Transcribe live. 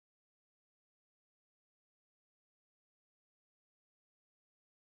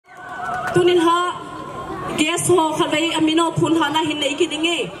tunin ha guest ho khalai amino phun ha na hin nei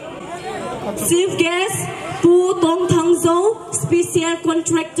kidinge chief guest pu tong thang zo special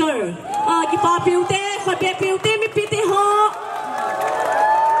contractor ki pa piute kho pe piute mi pite ho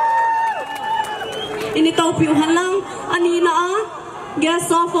ini tau piu halang ani na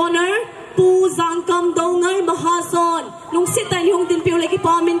guest of honor pu zang kam do ngai mahason lung sitai hong tin piu le ki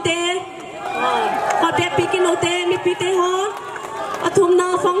pa min te kho pe pi ki no te mi pite ho athum na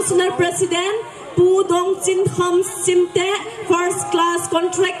functional president pu dong chin kham simte first class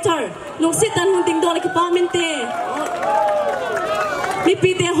contractor lung sitan hong ting do le ki pa min te mi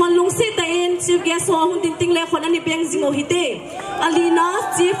pite hon lung sita in chief guest ho hong ting ting le khon ani beng jingo hite alina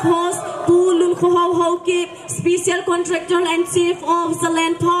chief host pu lun kho ho ki special contractor and chief of the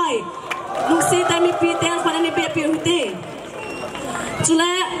land pie lung sita mi pite khon ani be pi hite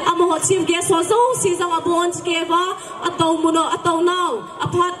chule amo chief guest ho so si jang abon keva atau muno atau now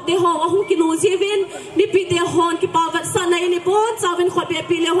aphat de ho ahung ki lu jivin mi pite hon ki pawat sana ini bon chawin khot be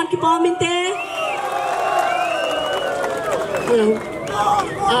pi le hon ki pa min te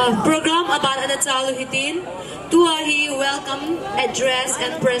program about ada chalu hitin tua hi welcome address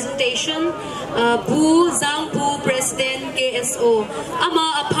and presentation pu zang pu president KSO ama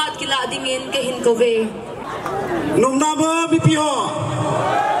aphat kila dingin ke hin kove nong na ba mi pi ho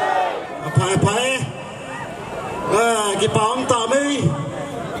pai ki paum ta mai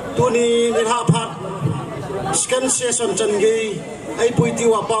tu ni ha phat scan session chan ge ai pui ti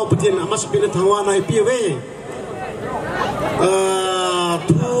wa pau putin ama spin thangwa nai pi we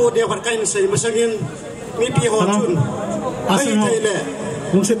tu dia khat kain sei masangin mi pi ho chun ai thai le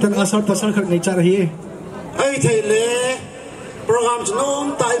lung se tan asar pasar khat nei char hi ai thai le program nom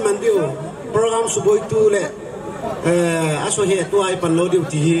tai man diu program suboi tu le aso he tu ai pan lo diu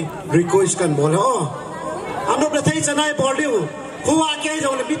ti request kan bol ho ando le thai chanai bol diu khuwa ke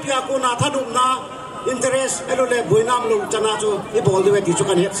jong le mi pi ko na thadum na interest elo le boinam lu chana chu I bol diu ti chu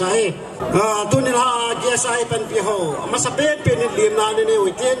kan het sai tu ni ha ge sai pan pi ho ma sa pen pen ni lim na ni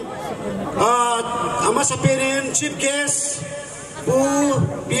witin ama sa pen chief guest pu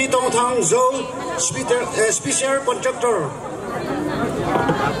pi tong thang zo special contractor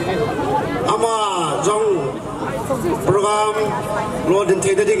ama jong program lo din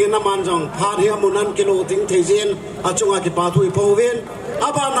the de ding na man jong pha hi amunan kilo ting thejen achunga ki pa thui powin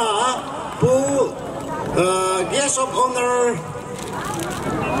abana pu guest of honor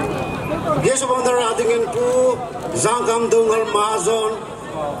adingin pu zangam dongal mahazon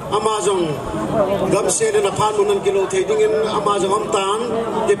amazon gam se na phan munan kilo thedingin amazon am tan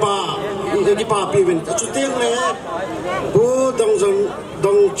ki pa piwin chuting le pu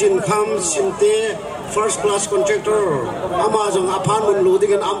dong chin kham simte first class contractor amazon aphan mun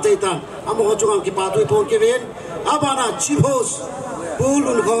loading and amte tan amo chungang ki pa thui pon kevin abana chief host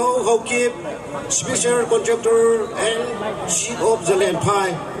pulun ho keep special contractor and chief of the land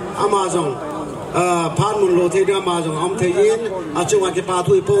pie amazon phan mun lo the amazon am thein achunga ki pa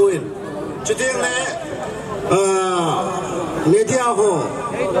thui pon chuting le media ho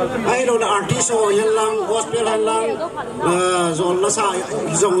ai lo na artist ho yan gospel lang zon la sa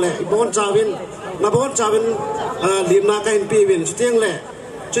zong le bon chawin na bon chawin lim na kain pi win stiang le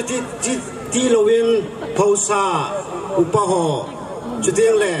chuti ti lo win phausa upa ho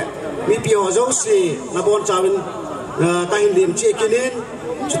chuting le mi pi ho zo si na bon chawin kain lim che kinin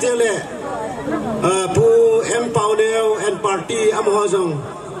chuting le pu empower and party am ho zong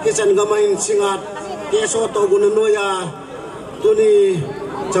kisan gamain singat keso to gun no ya tuni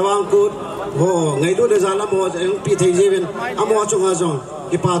Chavang kut ho ngai du de zala mo eng pi thei jevin amo chunga jong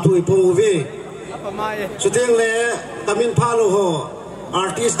ki pa thui po ve suteng le tamin pha lo ho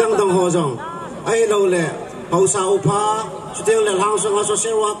artist dang ho jong ai lo le pausa upha suteng le hang song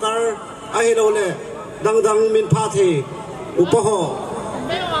social worker ai lo le dang min pha the upa ho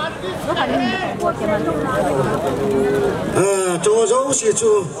cho zo si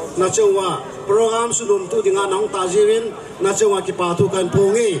chu na chuwa program su dum tu dinga nang ta jevin na chuwa ki pa thu kan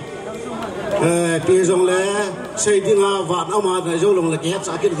pongi pi jong le sei dinga wat ama da zo long le ke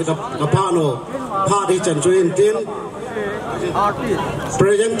cha ki ka pa no pa di chan chuin tin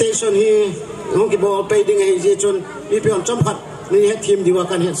presentation hi ngong ki bol pe ding hi ji chun mi pion chom khat ni he team diwa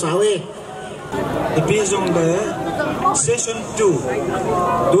kan he sa we pi jong le session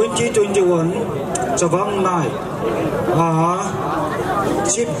 2 2021 Chavang Nite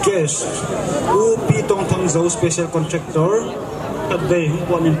chief guest u pi tong thang zo special contractor at day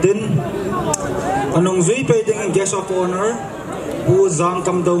ponintin anong zui pe ding guest of honor u zang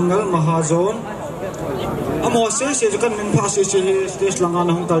kam dongal mahazon amo se kan min pha se stage langa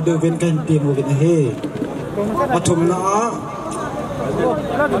na hong tar de ven kan pi mo gin he athum na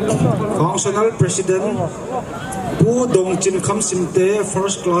Functional President Pu Dongchin Kham Simte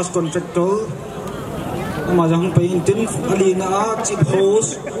First Class Contractor Majang Paintin Alina Chief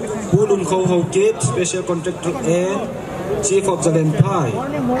Host Pu Lun Khau Hau Kip Special Contractor and Chief of the Land Pai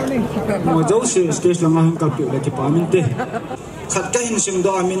Majau Stage Langahang Kalpi Laki Paminte Khat Kahin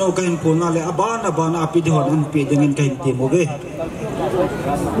Simdo Amino Kahin Puna Le Abana Api Dihon and Piding Kahin Timobe.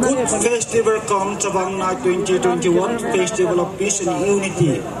 Good festival come Chavang Nite 2021 Festival of Peace and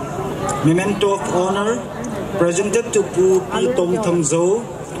Unity. Memento of Honor presented to Pu Pi Tong Thang Zo,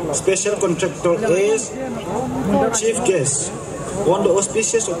 Special Contractor as Chief Guest on the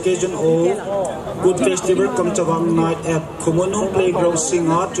auspicious occasion of Good Festival come Chavang Nite at Khomunnom Playground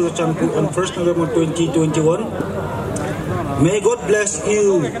Singngat on 1st November 2021. May God bless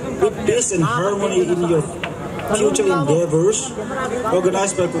you with peace and harmony in your future endeavors.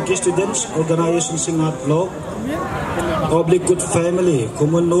 Organized by Cookie Students, Organization Singngat Blog, Public Good Family,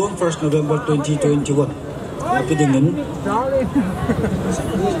 Khomunnom, 1st November 2021. Happy dingin.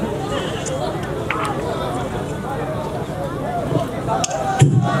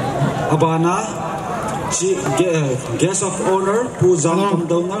 Abana, guest of honor, Pu Zang Kam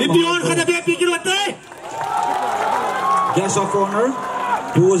Daungal. Guest of honor,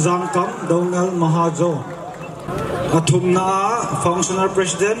 Pu Zang Kam Daungal Mahazon. Athumna, Functional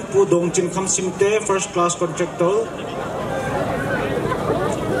President, Pu Dongchin Kham Simte, First Class Contractor.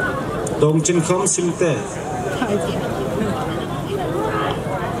 Dongchin Kham Simte.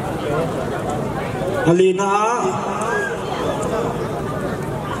 Alina,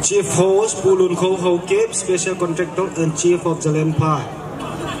 Chief Host, Pu Lun Khau Hau Kip, Special Contractor and Chief of the Land Pai.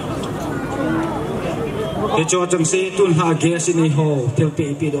 Cho chang se tun ha guest in ho tel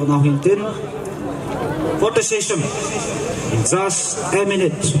pi do na hintin. Photo session, just a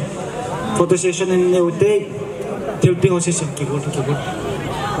minute. Photo session in new day. Till be session. Keyboard.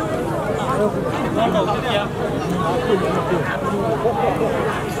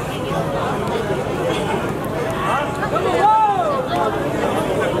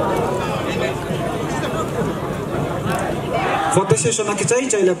 Photo session na kicay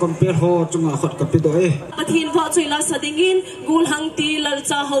la compare ho chunga khot kapido Pathin va choila sadingin gul hangti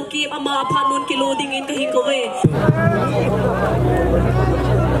lalcha hoki ama phanun kilo dingin kahi kowe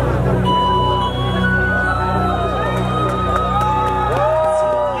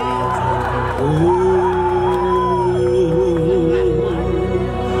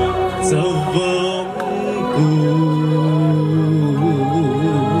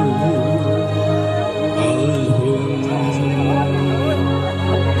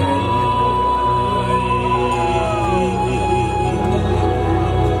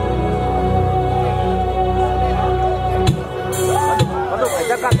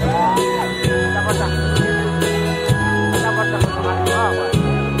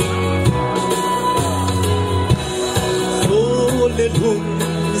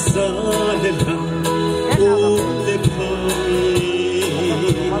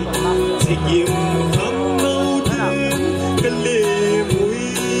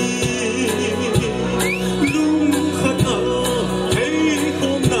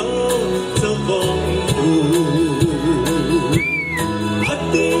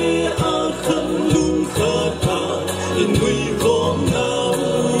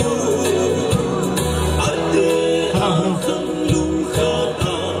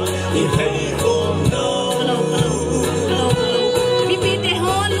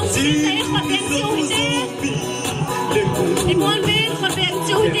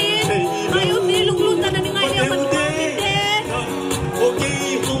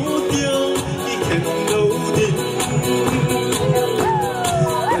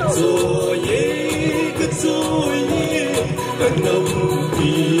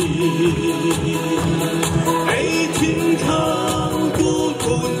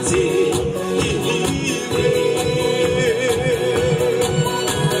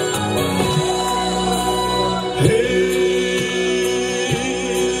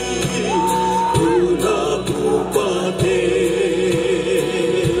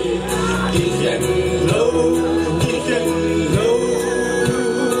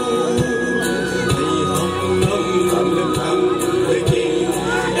the king.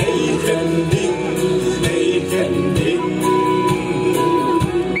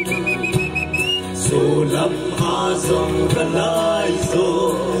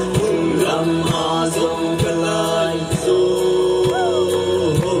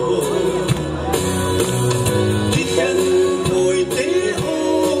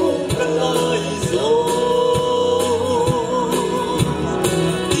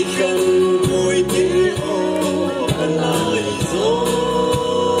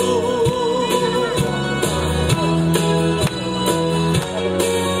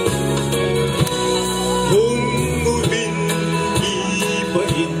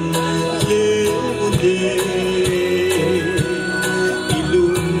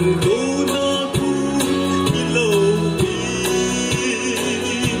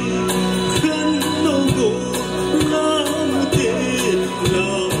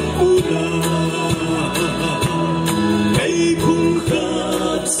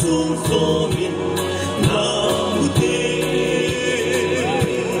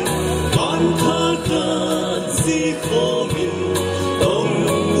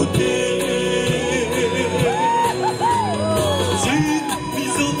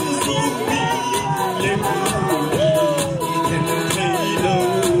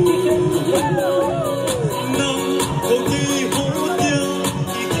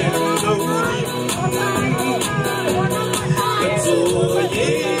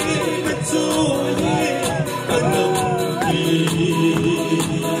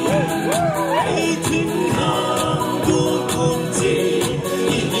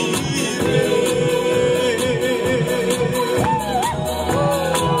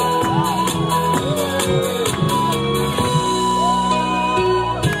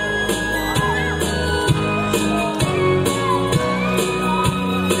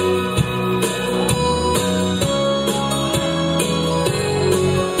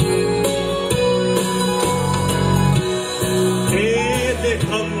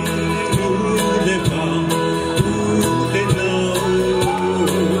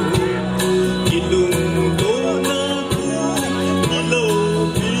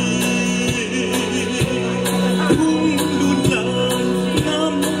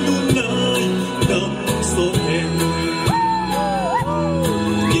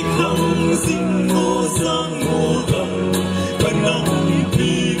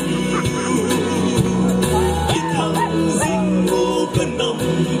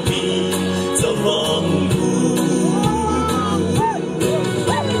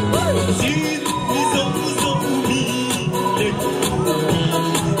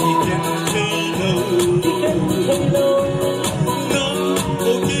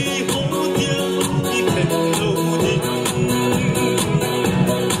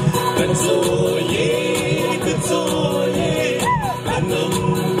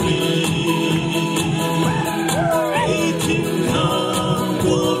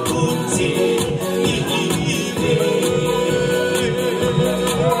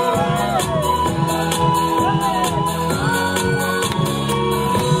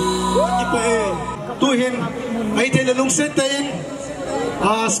 set in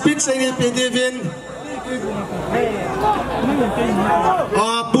speech in Pedivin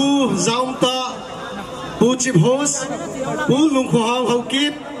Bu Zaumta Bu Chief Host Bu Lungkhohau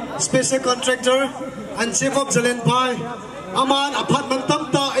Haukip Special Contractor and Chief of Zalen Pai Aman apartment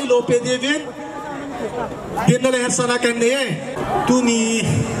tamta ilo Pedivin Din na leher sana kanya tu ni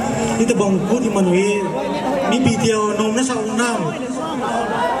ito bang ku di manui ni video nom na sa unang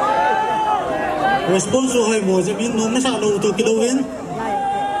response hoy mo jamin nom na sa lo to kilowin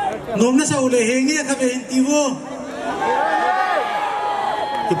nom na sa ule hengi ka be tivo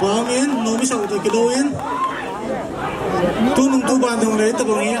ipamin nom na sa lo to kilowin tu nung tu ban dong le to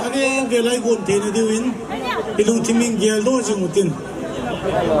bang ane velai gon te na diwin ilung timing gel do jingutin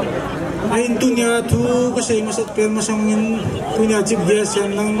Ain dunia tu kasi masat per masangin dunia chief guest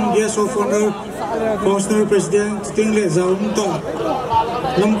yang lang guest of honor Commissioner President tingle zaumta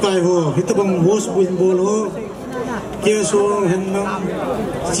lamkai ho hita bang host buin bol ho guest ho hen lang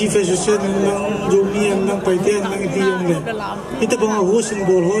chief assistant lang jomi yang lang paitian lang iti yang le hita bang host in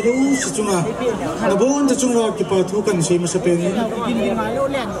bol ho do sichunga nabon chunga ki pa tu kan sei masapen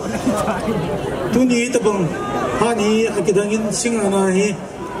tuni hita bang hani akidangin singana hi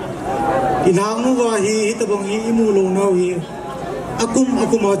Ilang wa hi tabang hi imulo na hi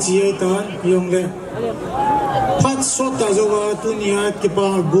akum achi ta yong le phat sot ta jawa tunia ki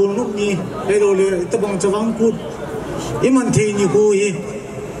pa gol nu ni ero le tabang Chavang kut iman the ni ko hi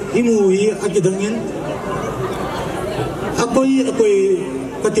imu hi akidangin akoi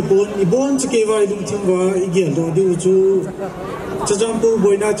katipon ibon chike wa ilung thingwa igel do du chu chajampu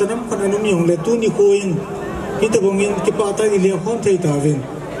boina chanam khananum yong le tu ni ko in itabongin ki pa ta ile khom thei ta vin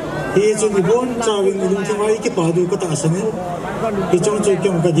He is on the bone, Chavang, Lumtimai, Kipadu, Katasanin, he chose to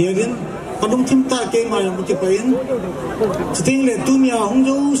come Kadian, Padum Timta came my Mukipain, Sting let Tunia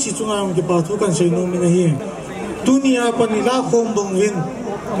Hongo, Situnga, Kipatu, can say no mina here. Tunia Panila home bong win,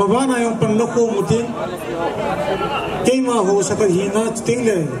 Mabana yung Panloko Mutin, Kema ho Sakahina,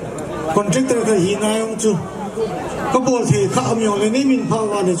 Stingle, contractor Kahina yung to Kabol, Kamyon, the name in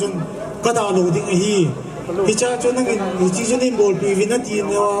power, Katalo, he. Hicha cho nang hichi cho nim bol pi vinati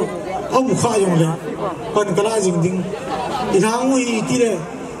no om kha yong le pan kala jing ding ihang hi ti le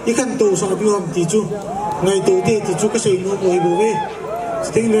ikan to sa bi ham ti chu ngai to ti chu ka sei no boi bo ve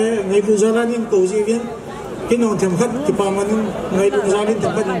sting le ngai bu zala nin ko ji vien kinong them khat ki pa man ngai bu zala nin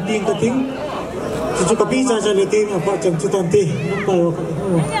them khat ting ka ting chu ka pi cha cha le te ma pa chang chu tan te pa ro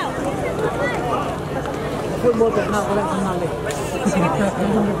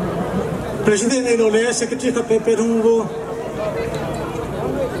President Inole, Secretary of Pepe Rungo.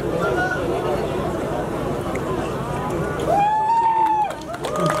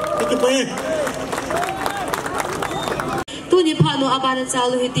 Tuni Pano Abana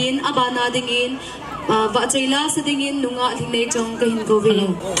Chalu Hitin, Abana Dingin, Vachela Sadingin, Nunga Hinay Chong Kahin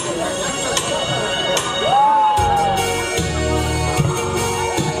Govin.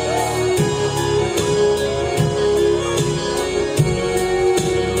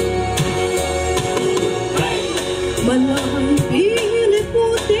 Malay pili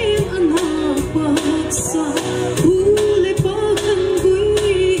puting anak paksa Huli pakan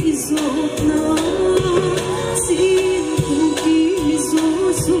ko'y isot na Sinkuki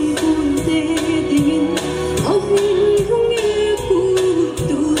isosungkon dedin Ahong hungi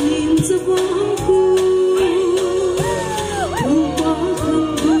putunin sa bangko Tupakan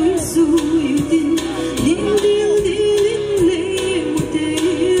ko'y suyutin Dindil-dilin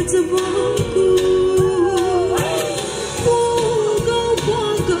lemutin sa bangko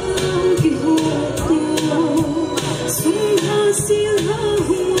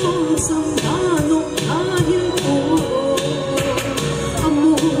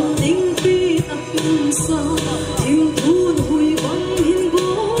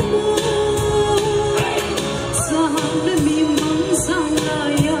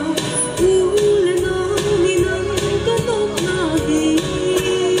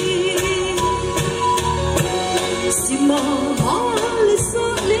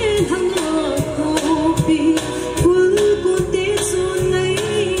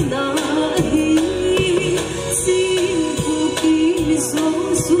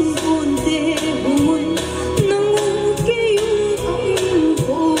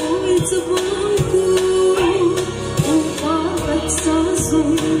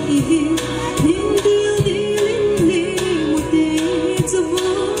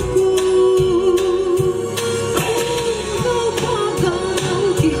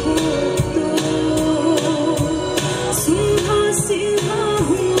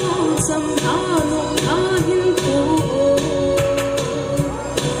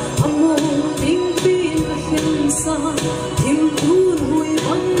sun.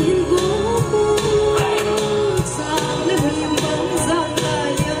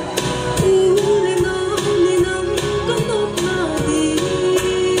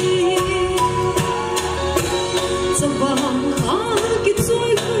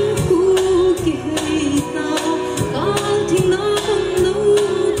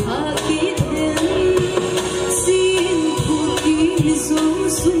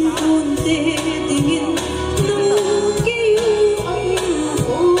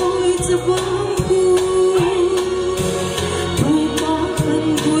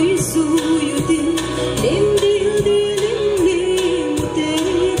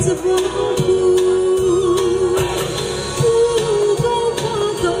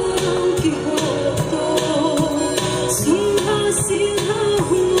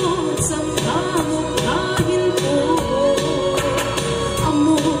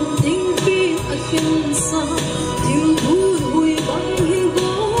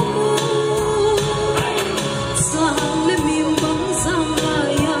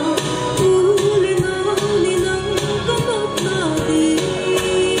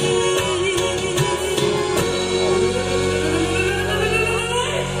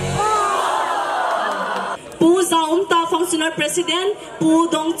 pu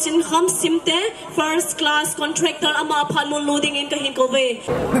dong chin kham simte first class contractor ama phanmun loading in kahin ko ve.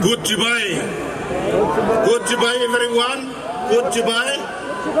 Good Jubai everyone. Good Jubai.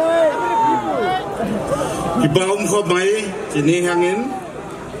 Ibaum ko mai sini hangin.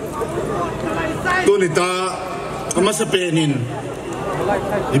 Tunita ama sa penin.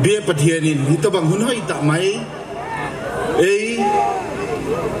 Ibe pathianin hito bang hunoi ta mai.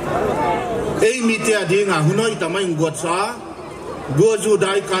 Mitia dinga hunoi ta mai nguat sa. Goju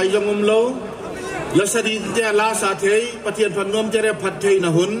dai kai jangum lo. Lasari dia la sa thei pathian phanom tere phat thei na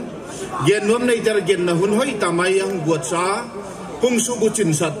hun. Gen nom nei tere gen na hun hoi ta mai ang nguat sa. Kung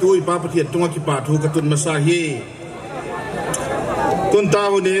subucin satu ipa pathian tunga ki pathu katun masahi. Kun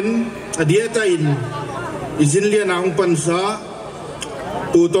tahunin adia tain izin lian ang pansa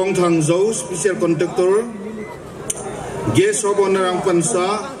utong thang zo special contractor guest of honor ang pansa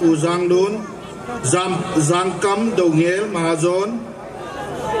uzang don zangkam dongel mahazon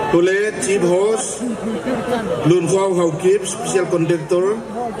tule chief host lun khwaw haukip special contractor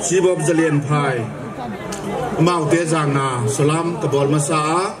chief of zalian phai mau te zangna salam kabol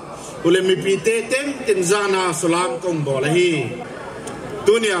masa ule mi pite tem tin zana salam kong bolahi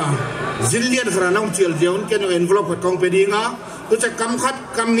dunia zillian khranong chil jeon ken envelope kong pedinga tu cha kam khat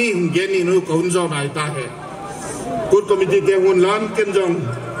kam ni geni nu ko hunzo nai ta he kut committee te hun lan ken jong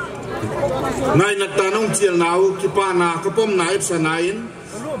nai na ta nong chil nau ki pa na ka pom nai sa nain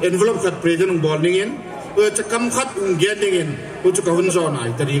envelope khat president bording in tu cha kam khat geni in tu cha ka hunzo nai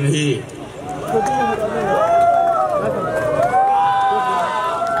ta ring hi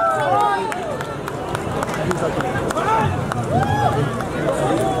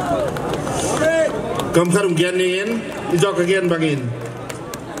Kam kharum gyan nin ijok again bangin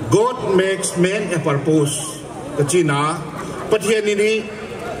God makes man a purpose kachina pathian ni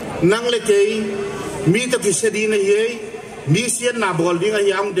nang lekei mi to kisedi na ye mi sian na bol ding a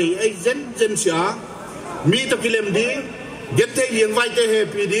yang dei ai zen sia mi to kilem ding get te yang vai te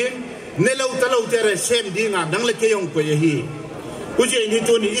happy ding ne lo ta lo te re sem ding a nang lekei ong ko ye hi ku je ni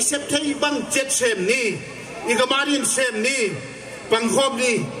to ni isep thei bang jet sem ni igamarin sem ni pangkhom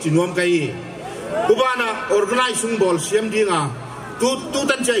ni chinom kai Kubana organizing ball siam dinga tu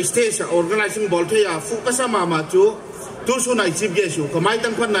tan chai stage organizing ball thaya fu kasama ma chu tu su nai chip ge su kamai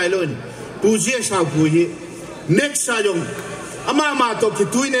tan khan nai lon pu je sa pu hi next sa yong ama ma to ki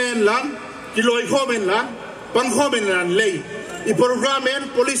tuinen lan ki loi khomen lan pang khomen lan lei I program and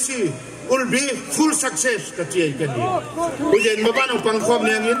policy will be full success ka chi ka ni ku jen ma ban pang khom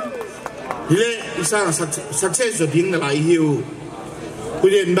ne ngin le isa success so ding na lai hiu ku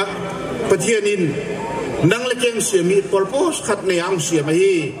jen ba pathianin nang lekeng siami purpose khat ne ang siama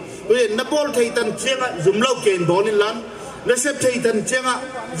hi we na bol thaitan chenga zumlo ken bonin lan na sep thaitan chenga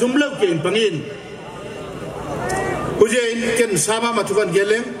zumlo ken pangin uje ken sama matukan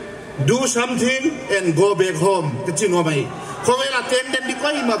geleng do something and go back home kachin ho mai khowela ten den di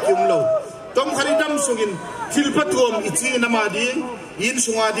koi ma kumlo tom kharidam sugin thilpatom ichi namading in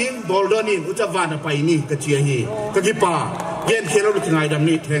sungading boldonin uchawana paini kachia hi kagipa gen khelo tingai dam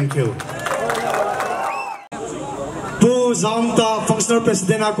ni thank you tu zamta functional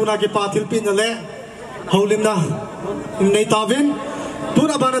president akuna ke pathil pin le haulimna nei tavin tu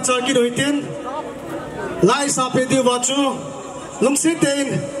na bana chaki roiten lai sa pe di wachu lungsi ten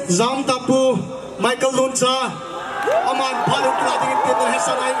zamta pu michael luncha aman phaluk la ding ten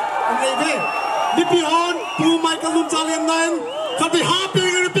hesanai neve dipi hon pu michael luncha lem nan khabi happy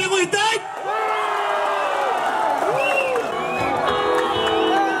pe ko itai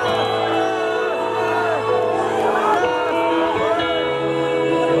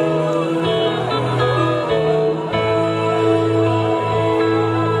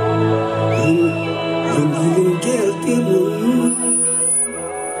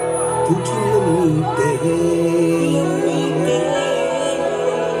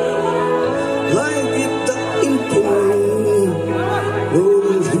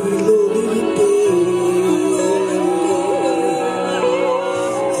Oh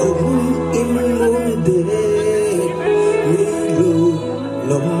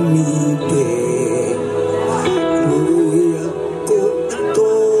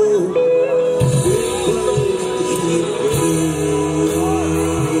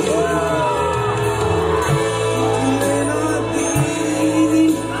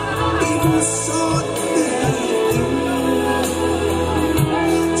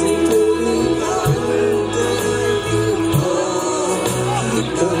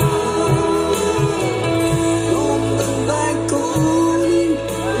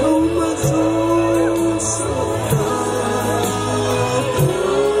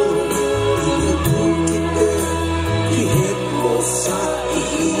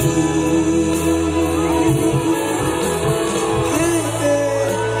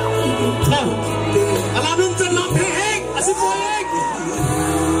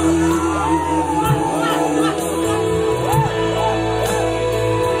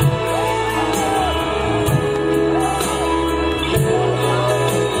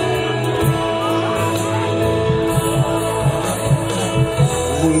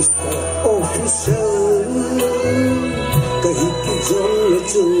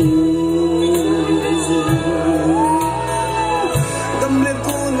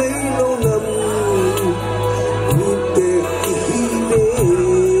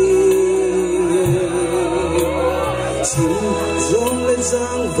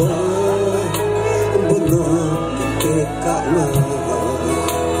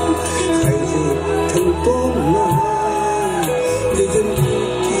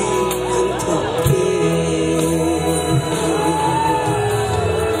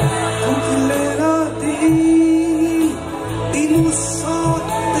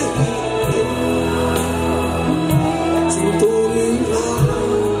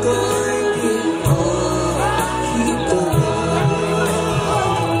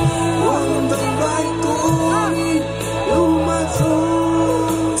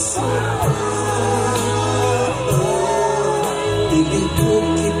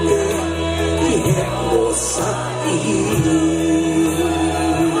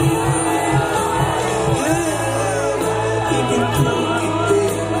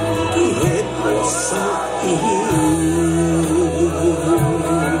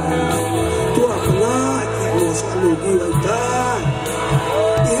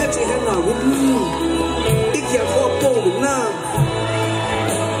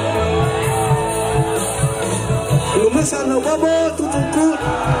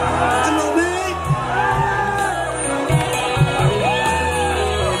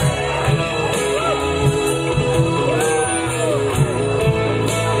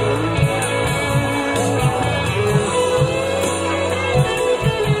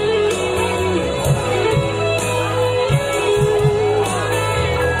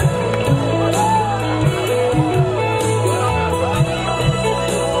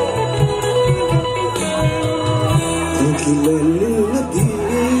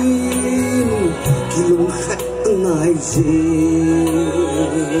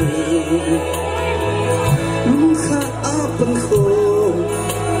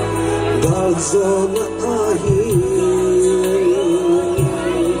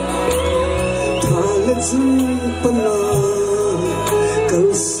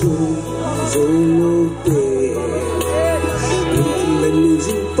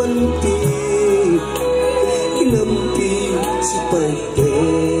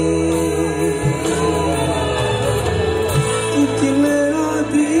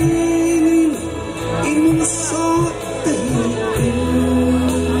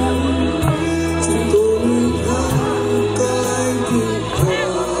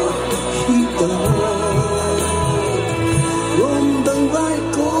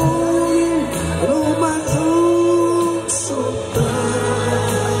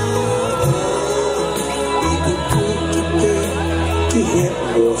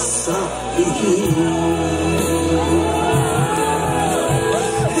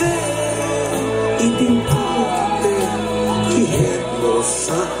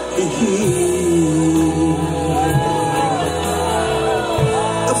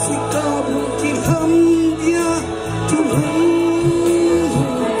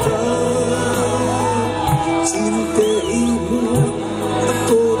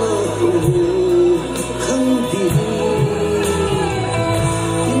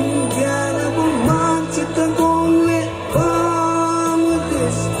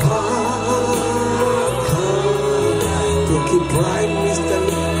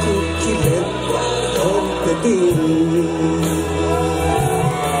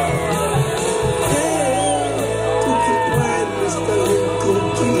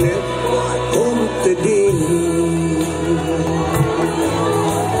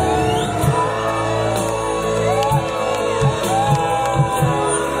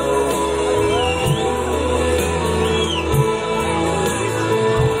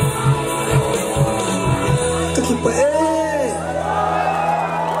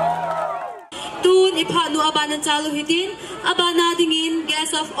Abana dingin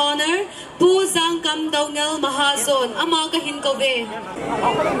guest of honor Pu Zangkam Daungal Mahazon Ama Kahin Kove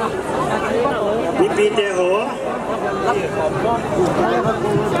Pipite ho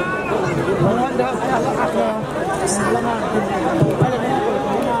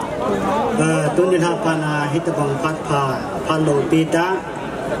Tunin hapana hitabang patpa palo pita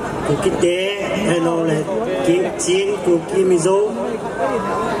kukite hello le chin kukimizo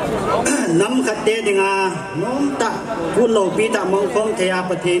nam khate dinga nom ta pulo pita mongkong thea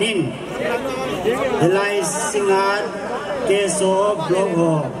pathenin helai singat keso blog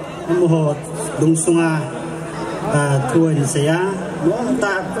ho mo dungsunga tuan saya nom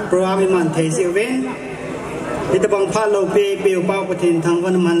ta proami man thesi ve hitabang palo pe pe pa pathin thang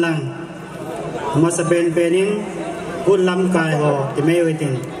wan man lang Masaben benin kun lam kai ho ti me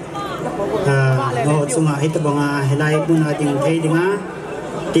wetin ho chunga hit banga helai buna ding thei dinga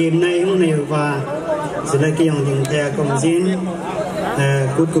team nei hung nei wa sila ki yong ding thea kom jin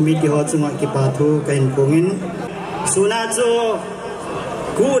good committee ho chunga ki pa thu kain pungin suna chu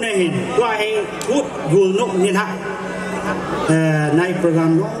ku nei hin wa he good gul nok ni ha nai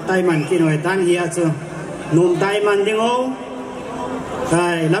program no tai man ki noi tan hi a chu num tai man ding ho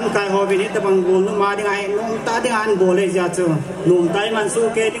kai lam kai ho bi ni ta bang gul no ma ding ai num ta ding an bo le ja chu num tai man su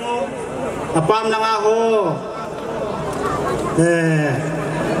ke ding ho apam na nga ho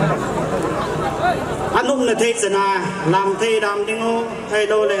anum na thei chana lam thei dam ding ho thei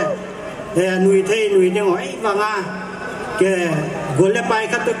lo le nui thei nui ding ho ai wa nga ke gol le pai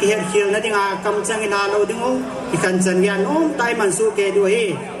khat to ki her khil na ding a kam chang ina lo ding ho ki kan chan yan om tai man su ke du hi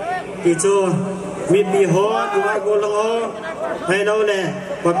ti chu mi bi ho du wa gol lo ho thei lo le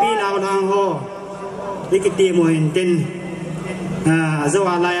pa pi naw lang ho ikiti mo hin tin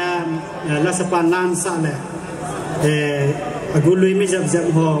zawa la la sapan lan sa le agului mi jab jab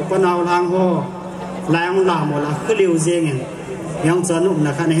ho panaw lang ho lang la mo la khliu jeng yang chan um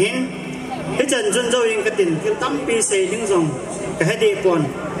na khan hin he chan chun zo ing katin kil tam pi se ding zong ka he de pon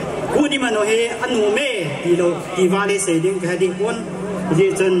ku ni mano he anu me ti lo ti wa le se ding ka he de pon ji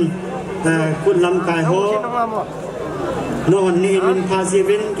chun kun lam kai ho non ni min pha ji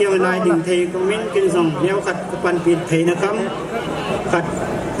vin ke lai ding thei ko min kin zong neo khat pan pi thei na kam khat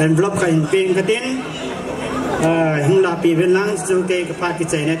envelope ka in ping katin hing la pi ven lang chu ke ka pha ki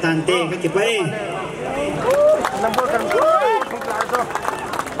chai na tan te ka ki pai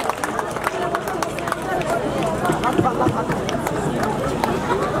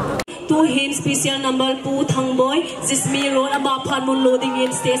tu hin special number pu thang boy jismi road aba phan mun loading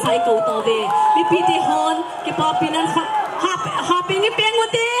in stay sai ko ta ve mi pt hon ke pa pinan ha ping ni peng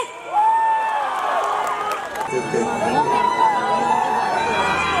wote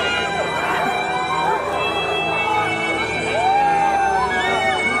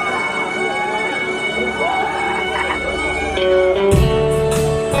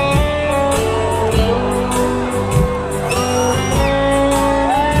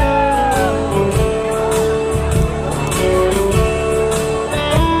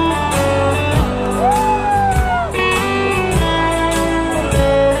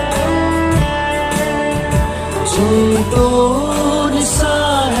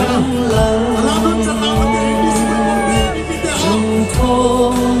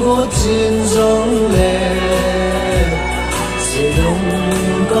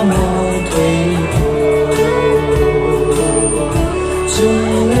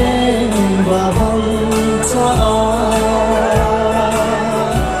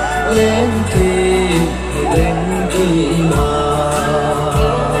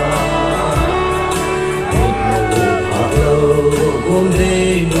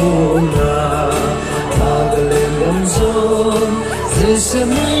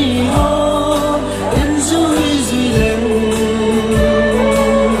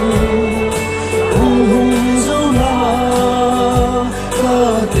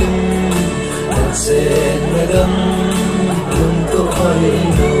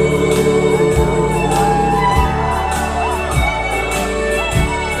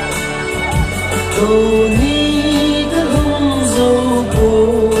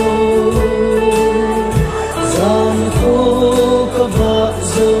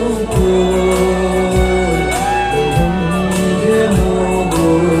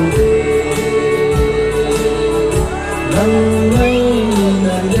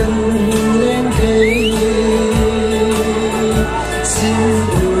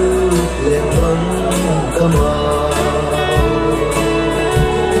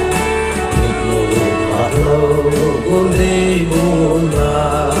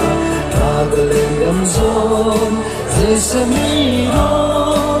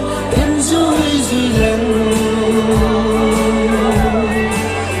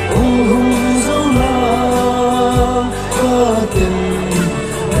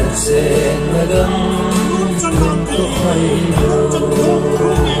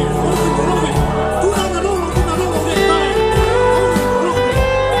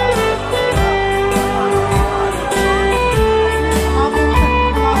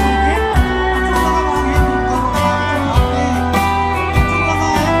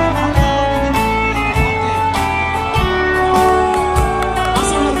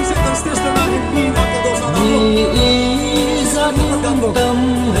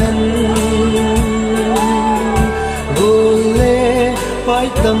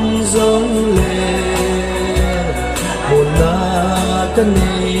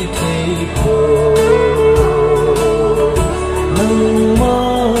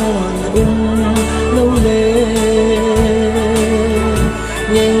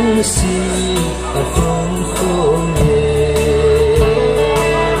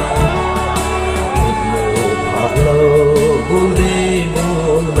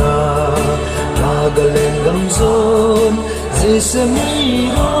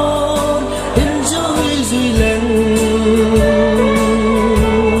semiron enjoy duy lên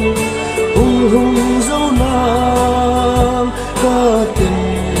hung dấu nam có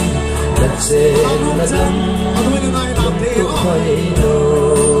tình đặt dễ là đâm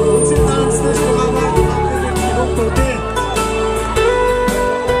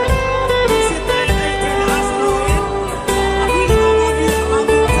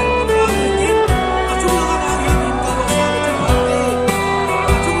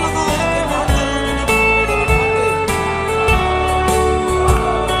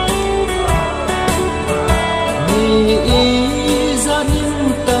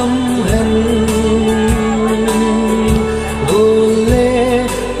tôi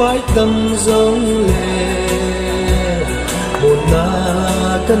phải tâm giống lệ một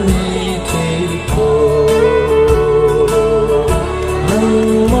na căn ni thì cô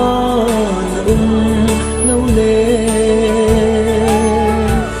nắng man lâu lệ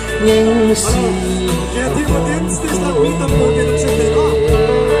nhưng si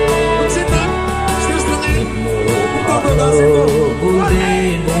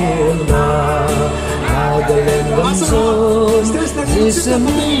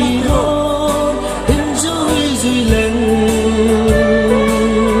semiron enjoy duy lên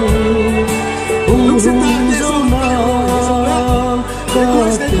hung dấu nam có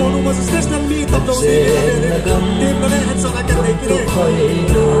tình dễ là gầm tôi phải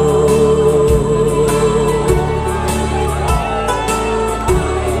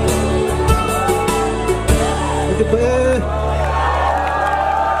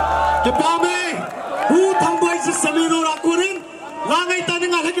Langai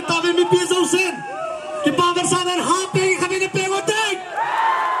taneng ala kita ben mi piso sen. Ki power sanan happy kami ni pengotek.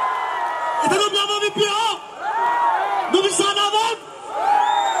 Ito no mama mi pio. No mi sana bot.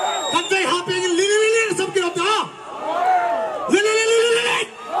 Kan dai happy ni lili sab ki rota. Lili.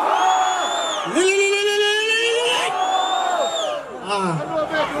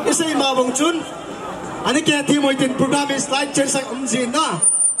 Isa imabong chun. Ani kaya team mo itin program is like chen sang umjin na.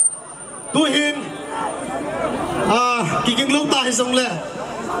 Tuhin kicking long ta hisong le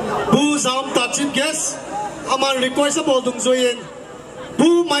bu zaum ta chief guest amar request sa bodung zoyin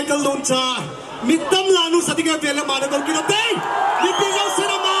bu Michael Luncha mitam lanu sa tinga vela mana gol kinote ni piso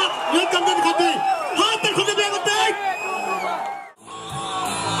sinama welcome to the cafe hater khode be gote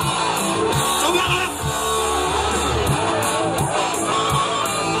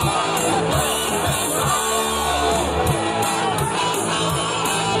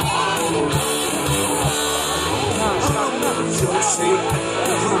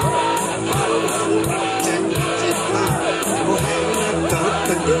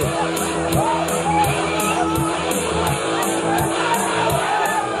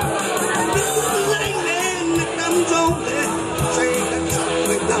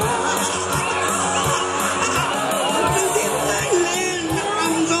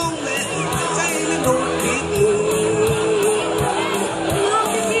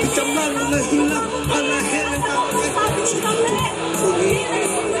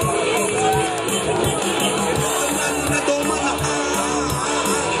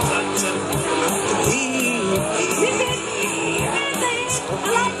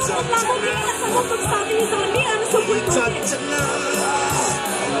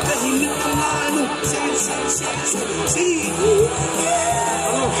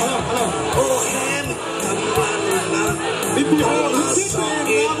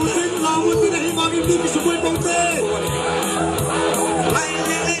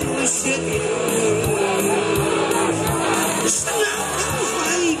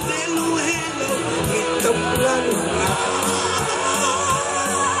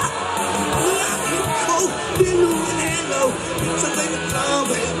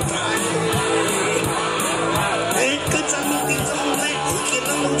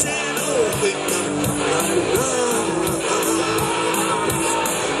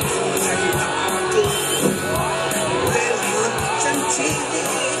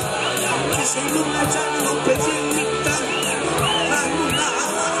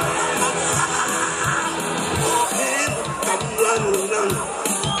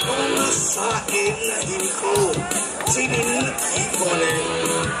Sa in na hiko, sinin na hiko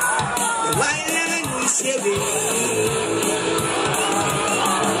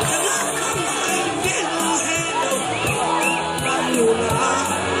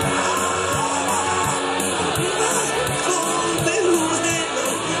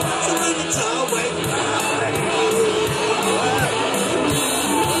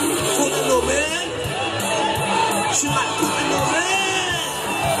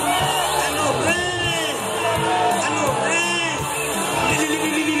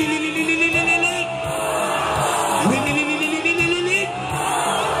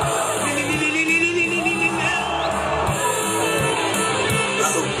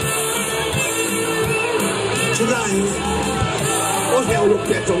ô theo lục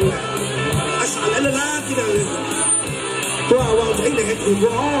kẹt trong này à xả lại là cái này tôi vào thấy này hết thùng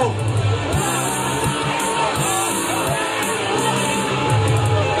đó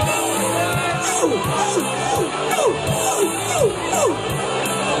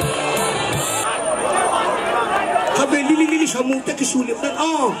Habis lili sama tak kesulit dan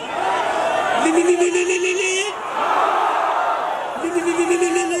lili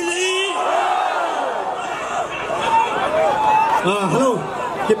hello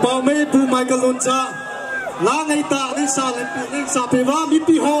cái bao mấy bu Michael Lonza lá ngày ta nên sa pe va mi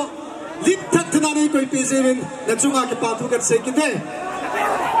pi ho lit thắt thana nei koi pe seven na chunga cái bao thu cái se cái thế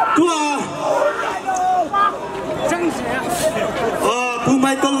tua bu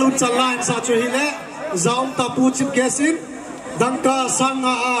Michael Lonza line sa chu hi le zaum ta pu chip gasin dangka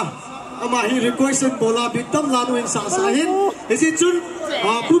sanga ama hi requested bola bitam lanu in sa sahin is it chun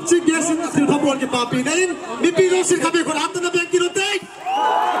pu chip gasin thil phabol ke pa pi nain mi pi lo sir khabe ko atna bank ki rote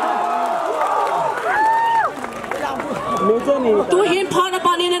tu hin phana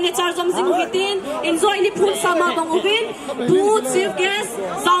panin ne char jam sing hitin enjoy ni phun sama bangovin pu chief guest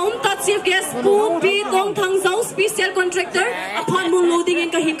zaum ta chief guest pu pi tong thang zau special contractor aphan mun loading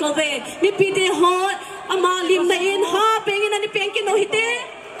in ka hi kove mi pi de hot ama lim na in ha pengin ani pengkin no hite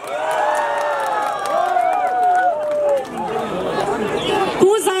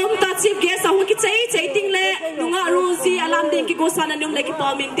pu zaum ta chief guest ahu ki chei ting le nunga rosi alam ding ki gosana nyum le ki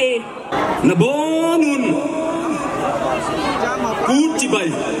pamin te na bonun Puti bay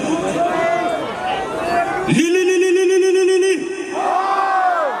li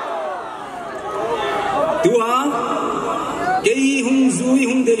tua kei hung zui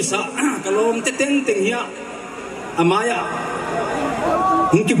hung de sa kalom te teng hia amaya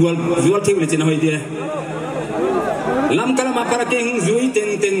hung ki bual thil le china hoi de lam kala ma para ke hung zui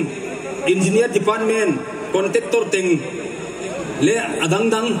teng engineer department contractor teng le adang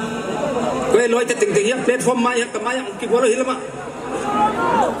kue loi te teng hia platform ma ya kamaya ki bual hilama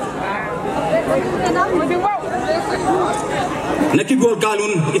Naki gol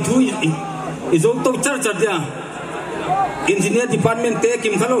kalun itu izong to char dia engineer department te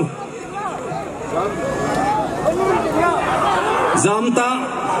kim khalo zamta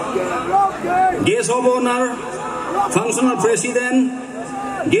guest of honor functional president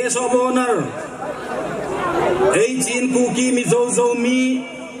guest of honor 18 kuki mi zo mi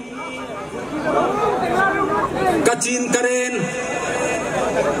kachin karen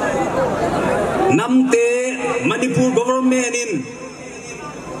namte Manipur government in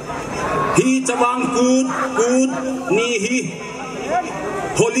hi Chavang kut ni hi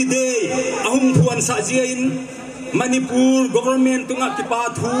holiday ahum puan sa in Manipur government tunga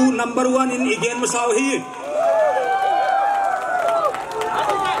kipathu number 1 in again masaw hi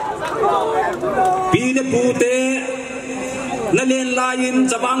pide pute na len lain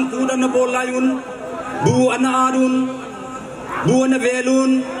Chavang kuda na bolayun bu anarun bu na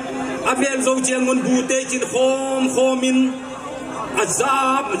velun avel zo chiangun bute chin khomin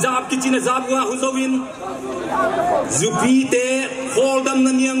azab kitchen azab wa huzowin zupite holdam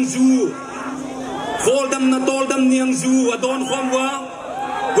na niang zu holdam na toldam niang zu adon khomwa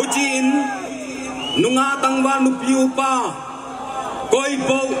hujin nunga tangwa nupiu pa koi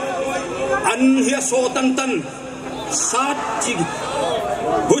po an hia so tan sat chi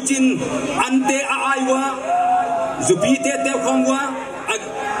hujin ante aiwa zupite te khomwa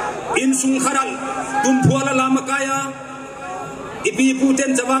in sung kharal tumpuala lama kaya ipi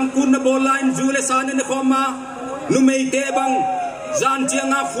puten Chavang kun na bolain zule sane ne khoma numei te bang zan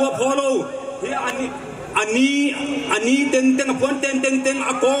chianga fu pholo hi ani teng apon teng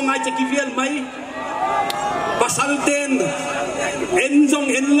akong ai chakivial mai pasal ten enjong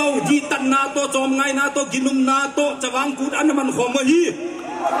enlo di tan na to chom ngai na to ginum na to Chavang kun an man khoma hi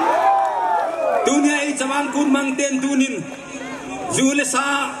dunia ai Chavang kun mang ten tunin zule sa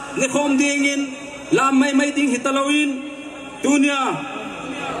ne khom dingin lam mai ding hitalawin dunia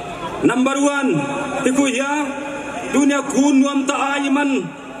number 1 tikuya dunia kun nuam ta aiman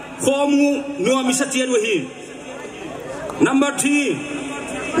khomu nuam isa chian hi number 3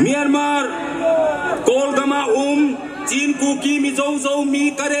 Myanmar kolgama chin kuki mi zo mi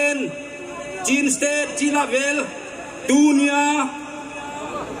karen chin state chilavel dunia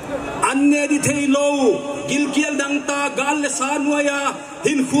anne di thailo gilkiel dangta gal sanwaya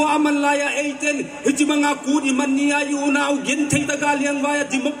hin khuaman laya eiten hijimanga kudi mania yuna gin thaita galiang waya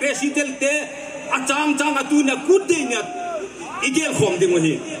democracy telte achang atuna kudenya igel khom ding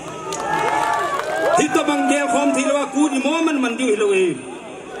hi hito bangel khom thilwa kudi moman mandiu hilowe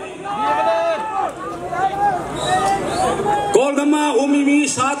kol gama umimi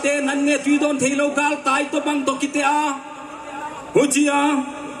sate nanne tuidon thelo gal tai to bang to kite a hojia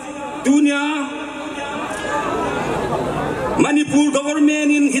dunia Manipur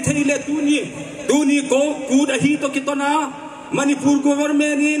government in hithele tuni ko kud ahi to kitona Manipur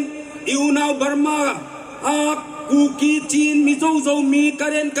government in iunau Burma a kuki chin mi zo mi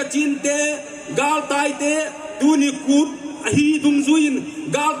karen ka chin te gal tai te tuni kud ahi dung zuin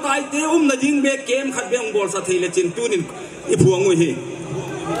gal tai te na jing be kem khat be ong bol sa thele chin tunin I phuang ngoi hi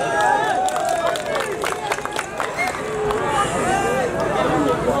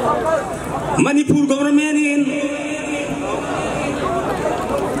Manipur government in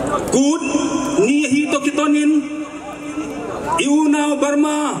kud ni hi to kitonin iunau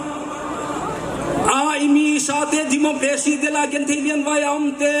Burma a imi sate democracy de la gen thelian vayam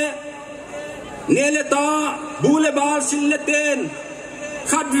te neleta bule bal silleten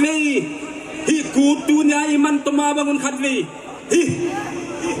khadvei hi kud tunya iman toma bangun khadvei hi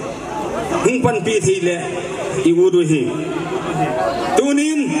hung pan pi thile I wudu hi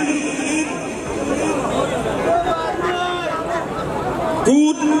tunin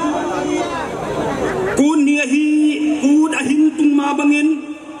kud ni hi kud ahin tung ma bangin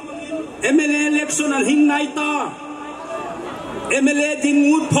MLA election al hing Nite MLA ding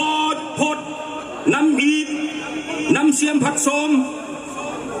ud pot nam hi nam siam phat som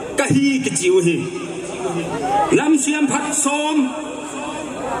ka hi ki chiu hi nam siam phat som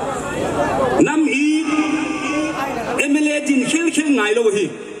nam hi MLA din khil ngai lo hi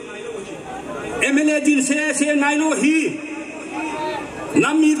MLA din se ngai lo hi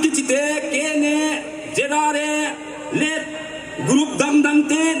nam hi ki chite ke ne jedare let group dang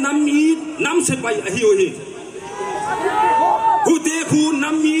te nam se pai ahi hi hu te khu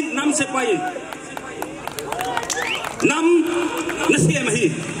nam se pai nam na se hi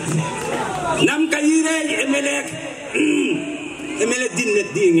nam kai re MLA din net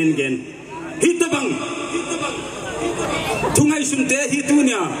ding gen hi tabang thungai sunte hi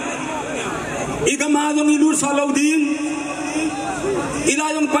tunya igama dong ilur salau ding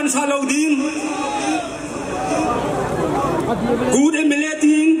ilayong pan salau ding kud MLA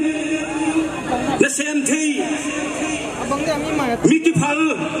ding na sem thei miki phal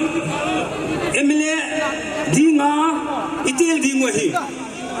MLA dinga itel ding wa hi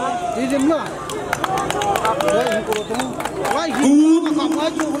kud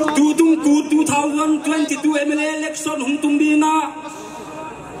 2022 MLA election hung tung dina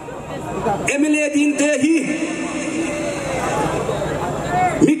MLA din te hi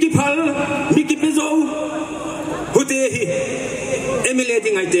miki phal miki pezo hute hi MLA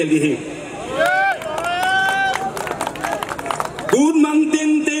ding ai tel hi kud mang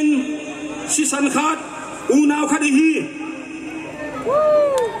teng si san khat unau khat hi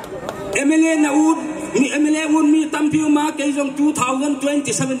MLA na ud mi MLA un mi tampiu ma ke jong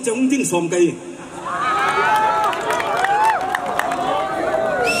 2027 jong ding som kai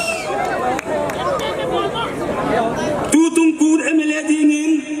tu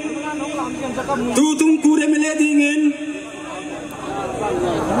tung kud MLA ding in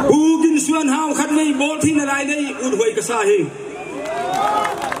ugin suan hau khat nei bol thin lai nei ud hoi ka sa hi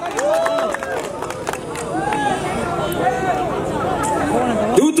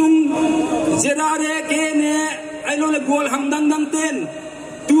tu tung jedare ke ne ai lo le gol ham dang ten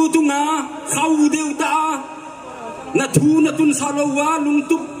tu tunga khau deu ta na thu na tun sa lo wa lung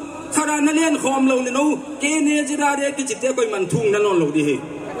tup khara na len khom lo le no ke ne jedare ki chite koi man thung na non lo di hi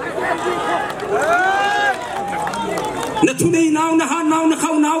na thu nei naw na han naw na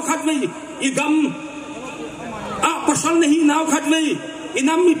khau naw khat vei igam a pasal nahi naw khat vei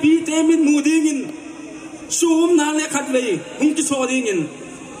inam mi pi te min mu ding in sum na le khat vei hung ki so ding in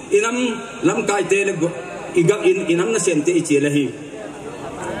inam lam kai te le igam inam na sem te ichi le hi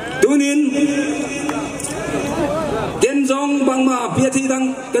tunin den jong bang ma pia thi dang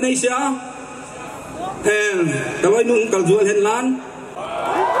kanai sia he tawai nung kal jual hen lan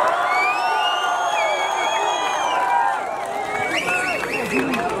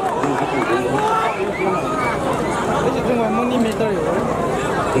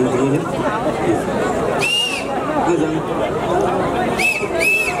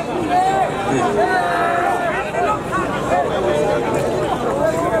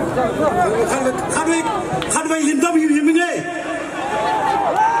khát vây liên tâm như mình đây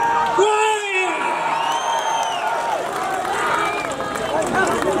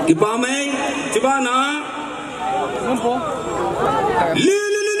cái ba mấy cái ba na li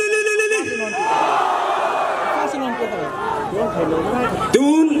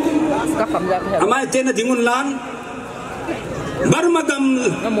tun amai tên là tiếng lan Burma gam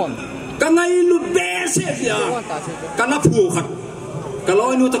ka ngai lut be se ya kana phu khat ka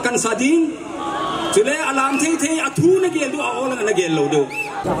loi nu ta kan sa ding chule alam thei thei athu na gel du a ola na gel lo do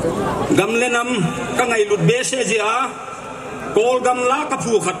gam le nam ka ngai lut be se ja kol gam la ka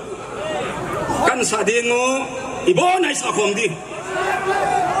phu khat kan sa ding ngo ibo nai sa khom di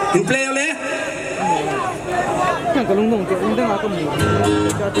in play le chẳng có lung tung thì anh đang ở trong mình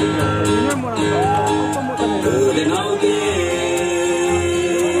cho tôi nhớ một lần có một lần để nào đi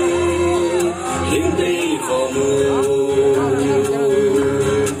đến đây không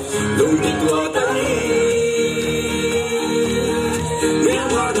lung đi qua tay mẹ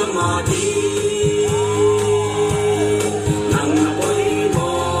qua đâm mà đi nắng quay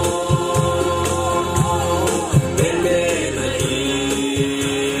mò bên bên này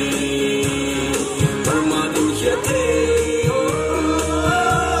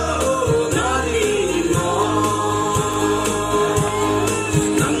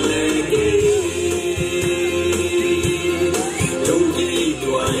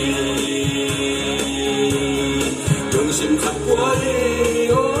Hãy subscribe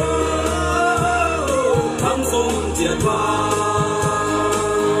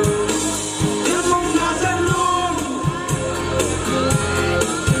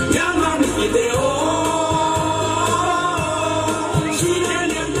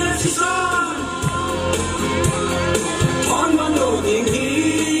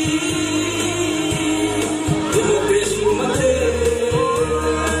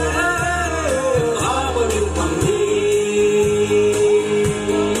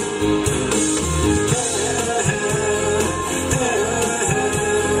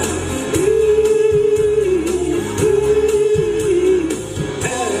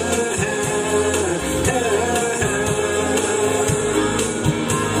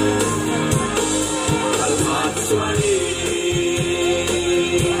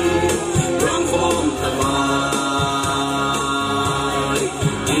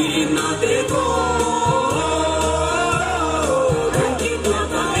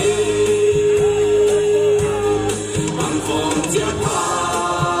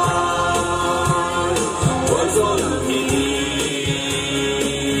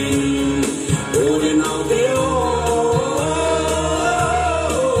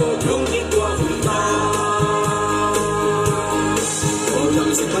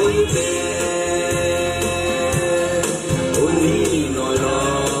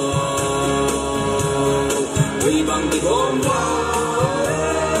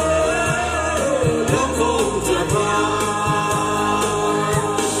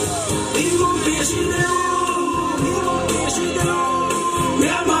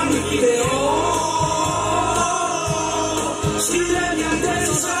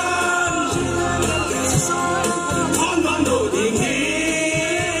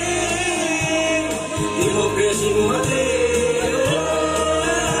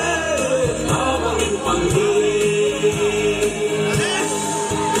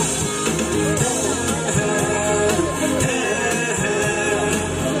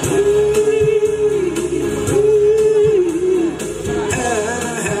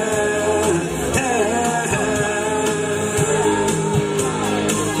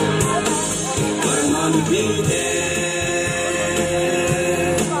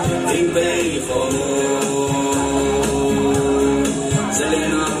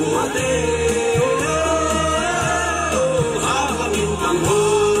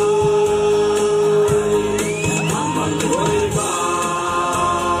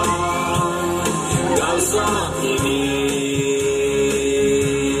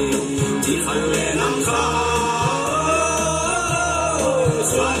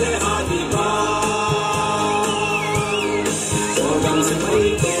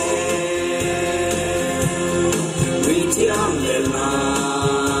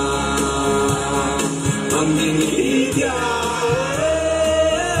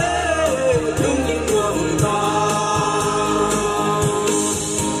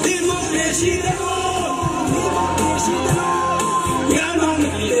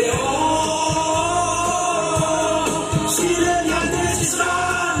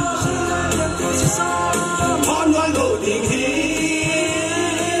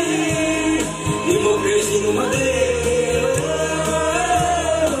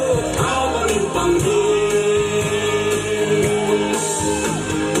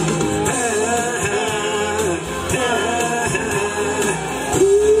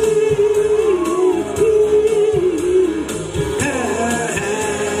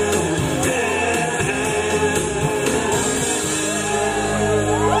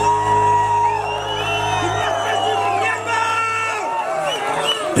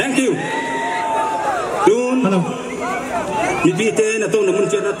na tong namun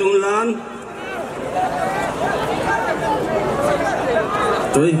chen na tong lan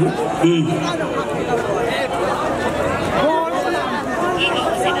toi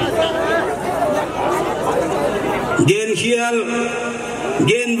gen khial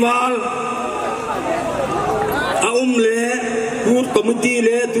gen wal aum le put committee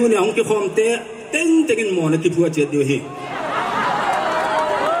le tu ne hong ki khom te teng tengin mo na ki phua chet dio hi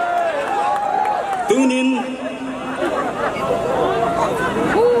tunin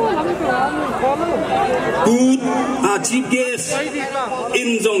put a chief guest in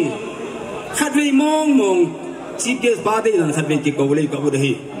zong khat ve mong chief guest ba de nan khat ve ki ko le ka bu de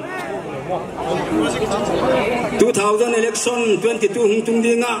hi 2000 election 22 hung tung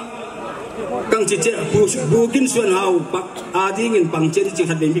dinga kang chi che bu kin suan hau pak a ding in pang che chi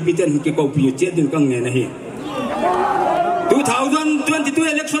khat ve mi piten ki ko pi che din kang ne na hi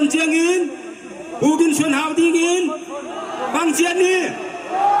 2022 election chiang in bu kin suan hau ding in pang chen ni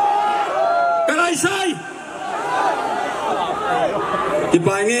kalai sai ti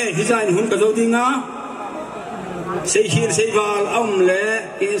bai nge hi jain hun ka zo dinga sei hir sei wal om le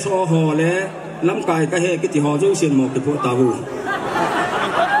ke so ho le lam kai ka he ki ti ho zo sin mo ki pu ta bu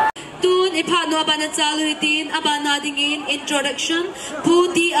tun ipha no ban chalu tin abana ding in introduction pu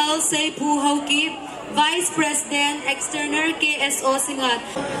dl say pu hoki vice president external KSO Singngat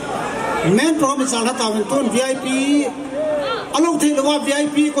main promise ala ta wen tun VIP along the wa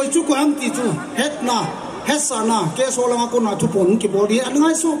VIP ko chu ko am ti chu het na hesana KSO langa ko na thu pon ki body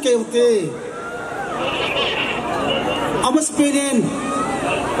angai so ke utte amas peden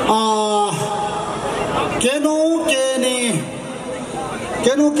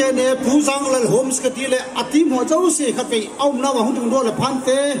keno kene puzang lal homes ka tile atim ho jau se khat pe aum na wa hung do la phan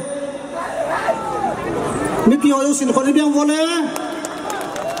te mi pi ho sin ko ni biang vole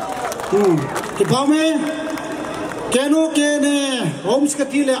ki pa me keno kene homes ka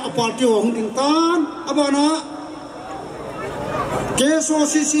tile aparti ho hung ding tan abana keso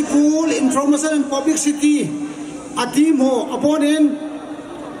CC pool information and publicity atim ho abonin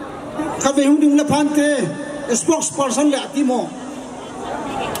khat pe hung ding la phan te spokesperson le atim ho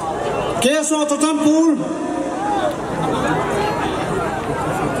keso to tampul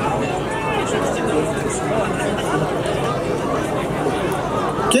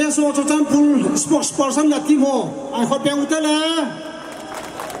keso to tampul spokesperson la timo ai khot peng utela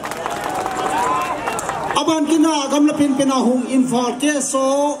aban kina gamla pin pina hung infal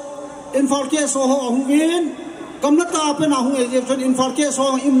keso ho hung win gamla ta pina hung e jon infal keso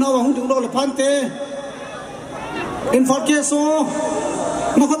imna wa hung ding do la phante infal keso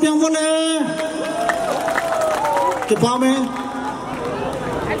nó có tiếng vô lệ cái bao mẹ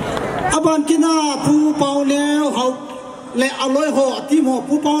aban kina pu pau leo hậu lệ aloi ho tim ho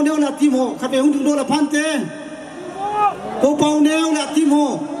pu pau leo là tim ho khắp hung thung đô là phan te pu pau leo là tim ho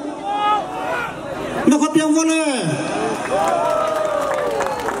nó có tiếng vô lệ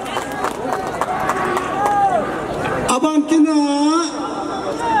aban kina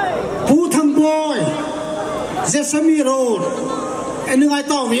pu thang boy Sesame Road anh ngay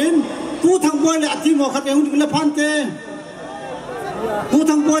tàu miền pu thang boy là team ho khát hung là phan te pu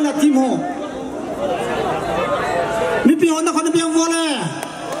thang boy là team ho mi pi hon na khon pi ang vole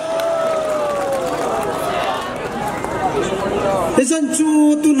esan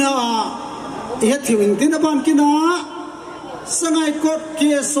chu tu na he thiwing tin ban kina sangai kot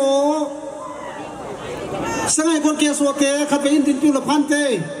keso te khát in tin tu la phan te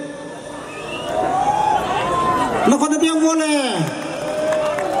na khon pi ang vole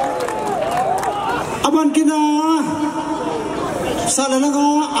aban kina salanga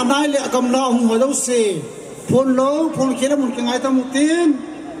anai le kamla hung ho dau se phun khela mun ke ngai ta mutin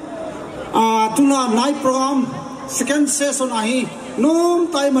tuna night program second session ahi nom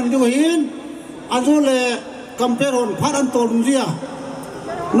tai man du hin azole compare on pharan tol ria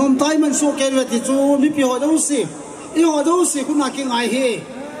nom tai man so ke le ti chu mi pi ho dau se kuna ke ngai he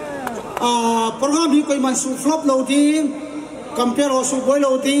program hi koi man su flop loading compare su boy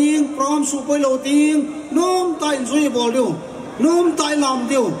loading program su boy loading nom tai enjoy bol du nom tai lam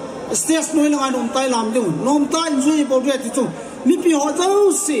du stage noi lang nom tai lam du nom tai enjoy bol du ti chu mi pi ho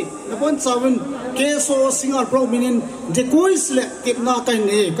dau si na bon chawin keso singal pro minin de kois le tip na kai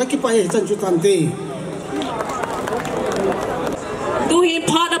ne ka ki pai chan chu tan te tu hi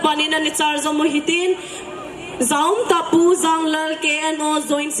phada banina ni char zomo hitin Zaum tapu zang lal KNO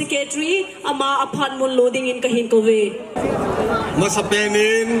joint secretary ama aphan mun loading in kahin kowe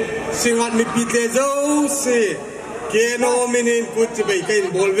masapenin singat mi pite zo se KNO minin kut bai kain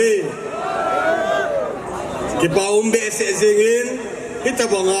bolwe ke baum be se zingin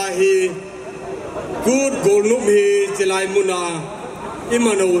hitabanga hi good golnum hi chilai muna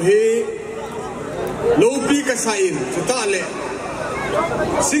imano he lopi ka sain chuta le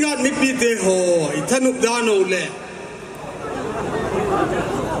singat mi pi te ho ithanup dano le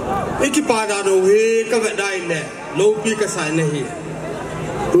ikipa dano he ka ve dai le lopi ka sai ne hi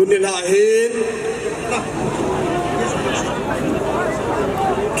tunila he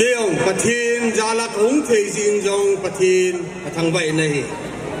keong pathin jala thong thei jing jong pathin athang vai nei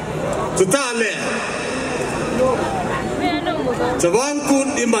chuta le Chavang kun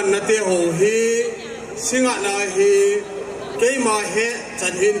iman na te ho he singa na he kei ma he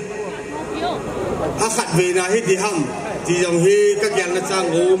chan hin akhat ve na he di ham ti jong he ka gyang na chang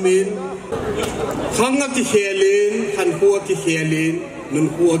o min khang ki khelin khan huwa ki khelin nun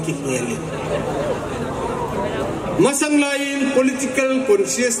huwa ki khelin masang lain political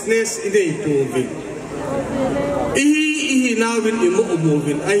consciousness ine to vin i na win imu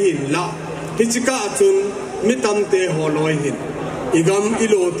umovin ahin la hichika atun mitam te holoi hin igam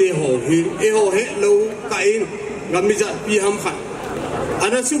ilo te ho hin e ho he lo kain gamiza pi ham khat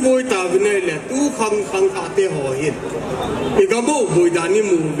ana su boy ta vinai le tu khang khang kha te ho hin igam bo boy dani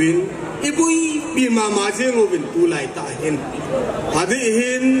mu vin ibui pi ma je ngo vin tu lai ta hin adi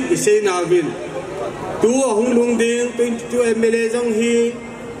hin ise na vin tu hung lung ding 22 mla jong hi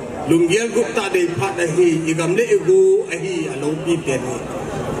lungial gupta de phat a hi igam le egu a hi alo pi pen hi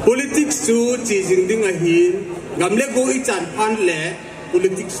politics su chi jing ding a hi gam le go I chan phan le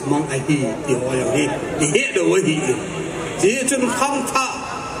politics mang a hi ti ho yang hi ti he do hi ji chun khang tha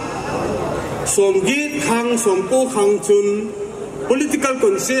som git khang som po khang chun political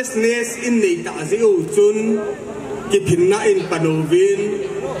consciousness in nei ta je o chun ki phinna in panovin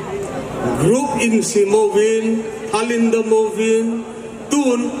group in simovin thalindo movin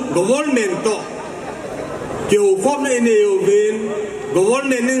tun government to kyo khom na ine ovin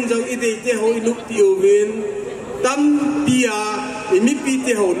government ning jong ide te ho iluk ti ovin tam pia imi pi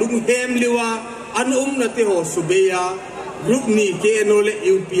te ho lung hem liwa an na te ho subeya group ni ke no le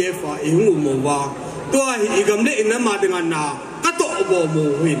UPF a ihung mo wa to hi igam le ina ma dengan na kato bo mo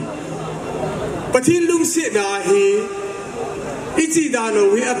hin pathin lung se da hi ichi da no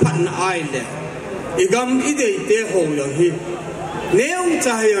wi apan ai le igam ide te ho yo hi neong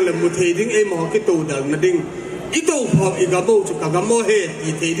chahayang le muthei ding e mo ki to dal na ding ito pho igabo chu kagamo he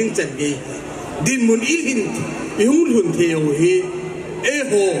I thei ding chan ge din mun I hin ihung hun theo hi e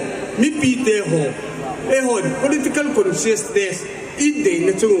ho mi pi te ho e ho political consciousness in de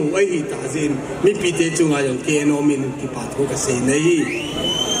na chu ai hi ta jin mi pi te chu nga yong ke no min ki pa tho ka se nei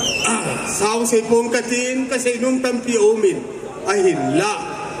sao se pom ka tin ka se nung tam pi o min a hin la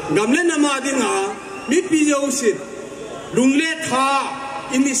gamle na ma ding a mi pi yo sit lung le tha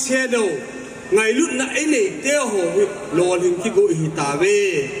ini shadow ngai lut na ene te ho lol hin ki go hi ta ve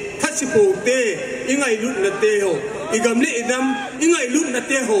thasi po te ingai lut na te ho igam le idam ingai lut na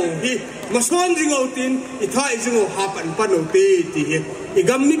te ho hi mason jing out in I thai jing ho ha pan pan o te ti he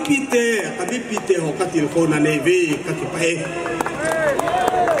igam mi pi te ka mi pi te ho ka til ko na ne ve ka ki pai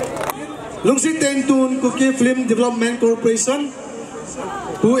Lungsi Tentun Kuki Film Development Corporation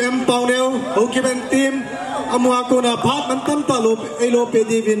who empower Okiben team amwa ko na phat man tam ta lo elo pe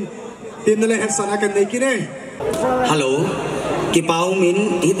divin tin le het sana kan nei kine hello ki pau min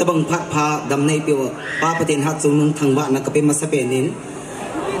I tabang phat pha dam nei pe pa paten hat chung thang ba na ka pe masape nin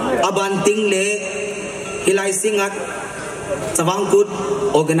aban ting le hilai singat Chavang kut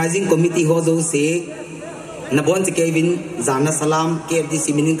organizing committee ho zo se na bon ti Kevin zana salam KFDC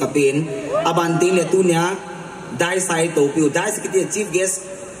minin ka pen aban ting le tu nya dai sai to pi dai secretary chief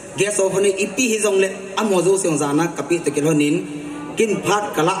guest of ne ipi hizong le amozo seong zana kapi te kelonin kin phat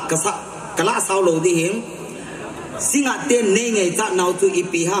kala sao lo di him singa te nei ngai cha nau tu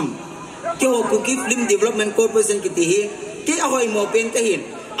ipi ham kyo Kuki Film Development Corporation ki ti hi ke ahoi mo pen ka hin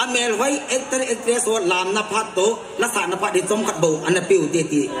amel hoi actor actress ho lam na phat to la sa na phat de chom khat bo an piu te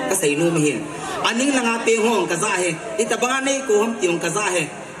ti ka sei nu me hin aning langa pe hong ka za he itabanga nei ko hom tiong ka za he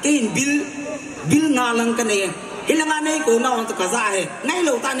ke hin bil nga lang ka nei hilanga nei ko na on ka za he ngai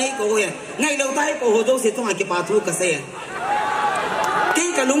lo ta nei ko he ngai lo ta ko ho do se tong ki pa thu ka se ke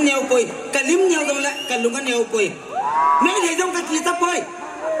ka lung neu koi ka lim neu dong la ka lung neu koi me le dong ka ki ta koi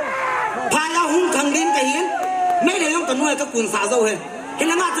pha la hung khang din ka hin me le dong ka nuai ka kun sa zo he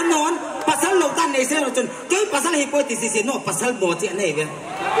hilanga chun non pasal lo ta nei se lo chun ke pasal hi koi ti si no pasal mo ti nei ve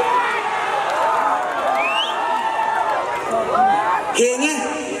he nge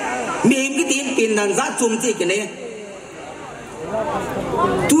mi ki tin pin dan za chum ti ke ne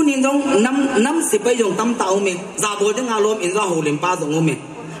tu nin dong nam si pai jong tam tau me za bo de nga lom in za ho lim pa zong me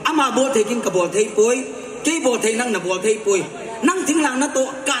ama bo the kin ka bo thei poi ke bo thei nang na bo thei poi nang thing lang na to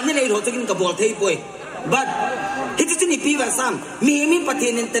ka ni le ro kin ka bo thei poi but hit it in the P Sam, me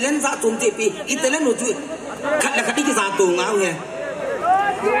patin in Telenza to TP, Italian to cut the Katikizato now here.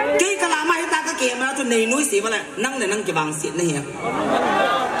 Kalama Hitaka came out to Nanu Sivala, Nang and Chavang sitting here.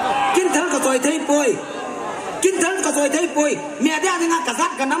 Kintal Katoy boy. Kintal Katoy boy, me a daddy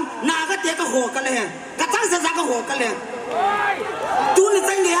Kazakanam, Naga take a hawkale, Katasaka hawkale. Do the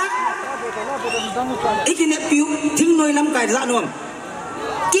thing there. Ikinepu, Tinoilam Kaizanom.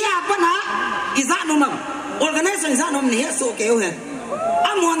 Kia Pana is that no mum. Organization is that no near so okay.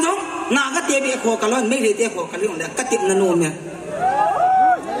 I'm wondering, Naga take a hawkalon, made it a hawkalon, the Katim Nanome.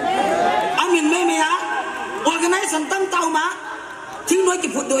 I mean, maybe organize some Tam Tauma, Tino to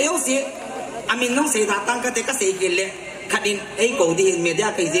put the LC. I mean, no say that Tanka take a say. Cut in a goldie in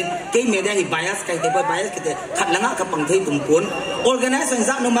media case, gave media bias, bias, Katlanga Kapang Tumpun, organization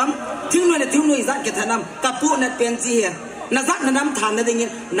that no mum, Tino and Tino is that Katanam, Kapu net pensi here, Nazat Nanam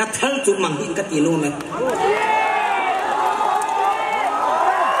Tanading, Natal to Mang in Katino.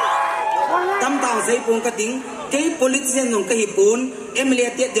 Tam Tao say Punkating, gay politician on Kahipun,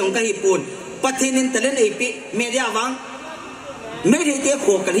 emulated on Kahipun, Patin in Talen AP, Media Wang. Made it a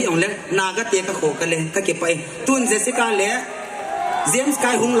hawkali on left, Naga take a hawkale, Kakipai, Tun Jessica Le, James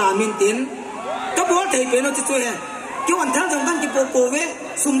Kai Hung Lamintin, Kabor take penalty to her. You want tell them can Pokove,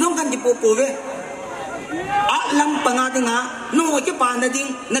 Sumdong can Pokove. Atlam Panatinga, no Japanading,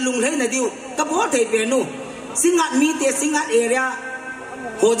 Nalung Henadu, Kabor take no. Singngat Nite, Singngat area.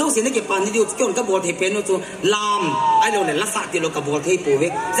 Hodos in the Japanidu, Kion Kabor take penalty to Lam, I don't know, Lasati look about Pove.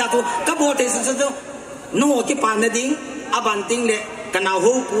 Zato Kabor takes no Japanading. Abanting le kanau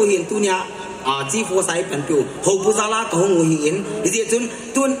ho pu hin tunya chi fo sai pan pu ho pu sala ko ngo hi in isi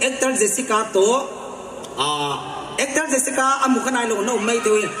tun actor Jessica to actor Jessica amukanai lo no mai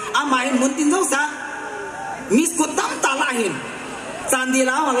to amai mun tin do sa miss ko tam ta la hin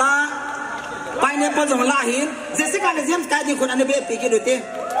sandila wala pineapple jong la hin Jessica le James kai di kon ane be pi ke do te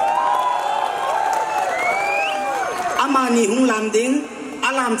amani hung lam ding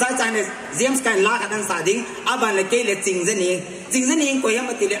alam sai sai ne James kan la kan sa ding aban le ke le jing zeni ko yam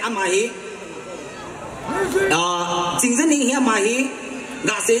ti le amahi jing zeni hi amahi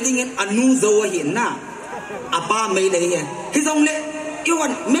ga se ding anu zo hin na apa me le he hi song le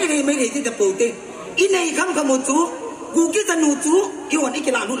iwan me le ti ta po te inai kam kam chu gu ki ta nu chu iwan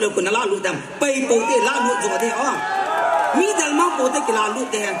ikila lu le kun la lu dam pai po te la lu zo de mi dal ma po te kila lu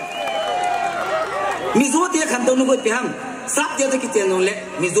te mi zo te khan to nu ko pe ham Sắp giờ cái tiền nông lệ,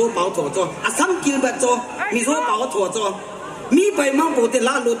 mình dỗ bảo thổ cho, sắm kia bật cho, mình dỗ bảo thổ cho, mi bảy mang bộ tiền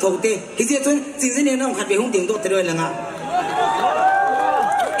lá lụt thổ tê, cái gì thôi, chỉ nên nó khát về không tiền tốt rồi là ngã,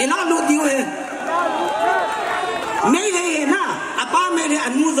 cái lá lụt tiêu hè, mấy cái na, ba mấy cái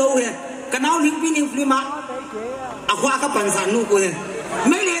ăn mua dầu hè, cái nào lính pin lính mà, khoa các bản sản nụ của hè,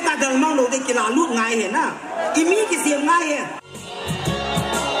 mấy cái ta đừng mang đồ để cái lá lụt ngay hè na, cái mi cái xiêm ngay hè.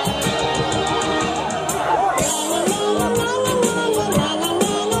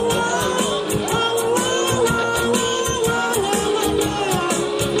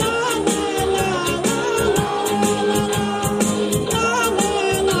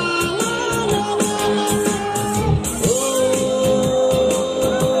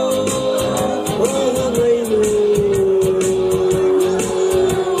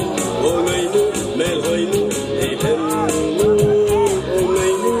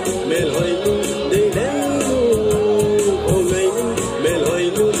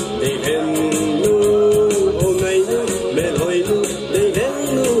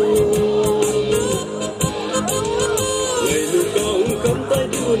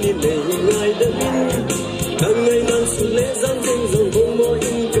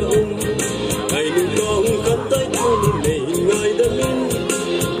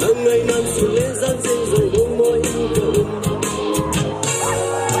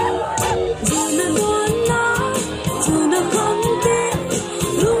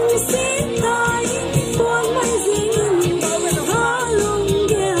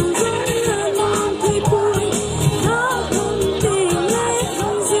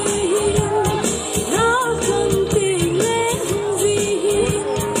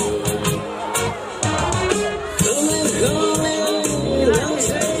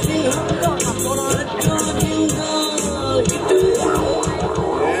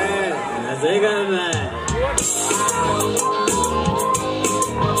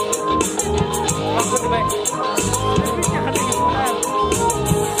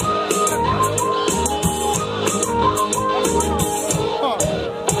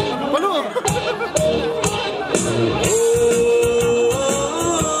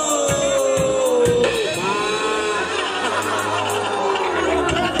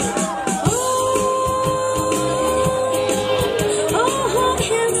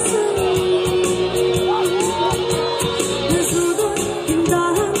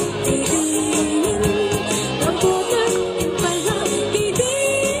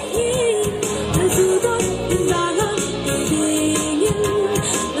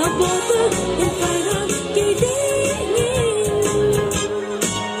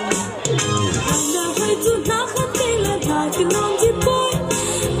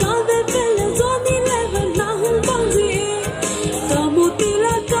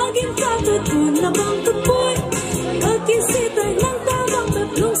 là băng tập bôi ở kia xe tay nắng ta băng tập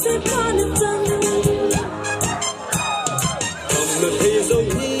lúc xe pha lên chân mà thấy dòng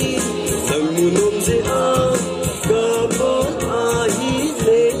hi thằng mù nôm dễ áo cả bốn ai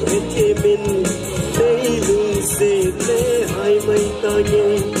lệ hết mình đây lùng xe lệ hai mây ta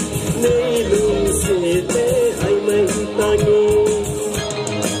nghe đây lùng xe lệ hai mây ta nghe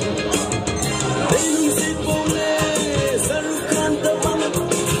đây lùng xe bông lệ sân khăn ta băng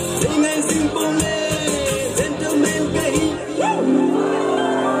đây ngày xin bông lệ gentleman gay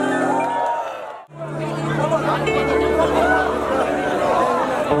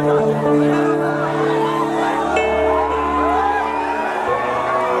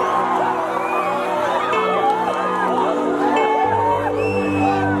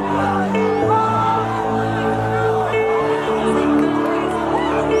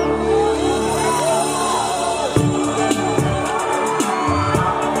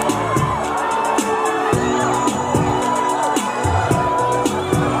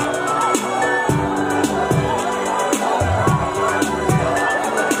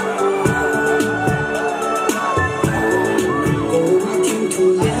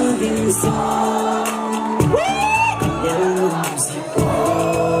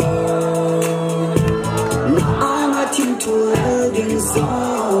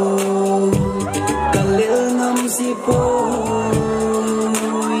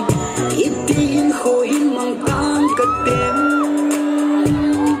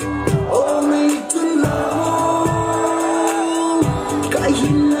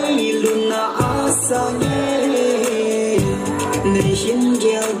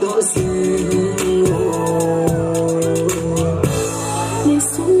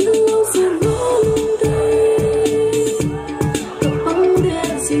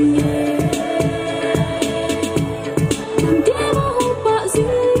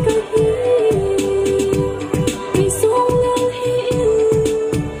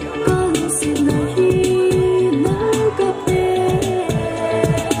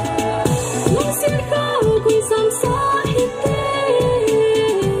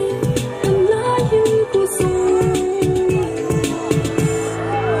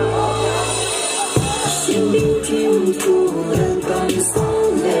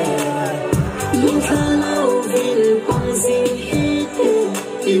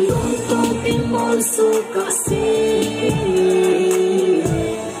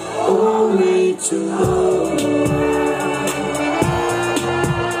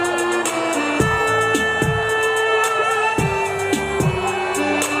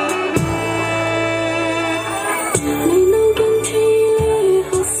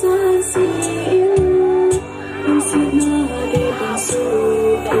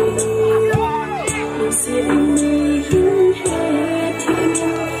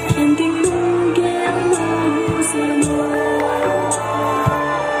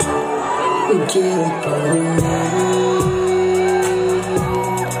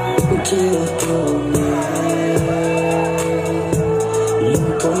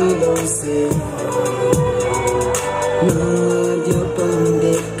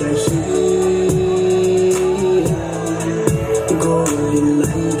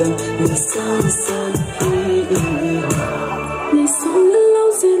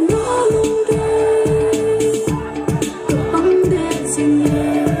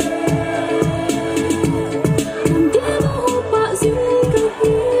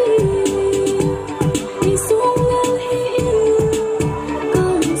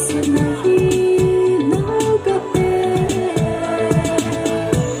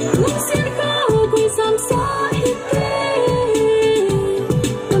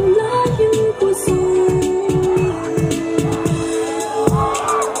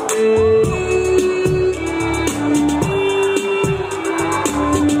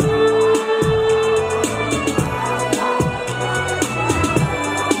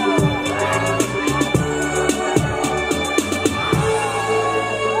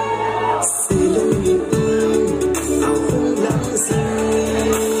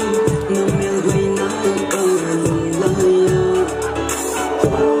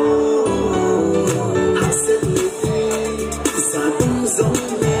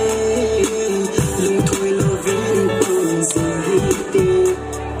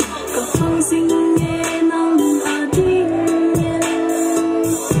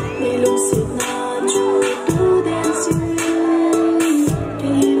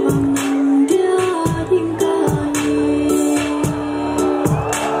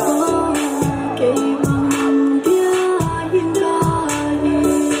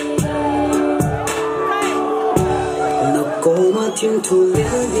thiên thu lẽ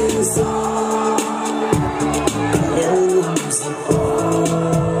điên gió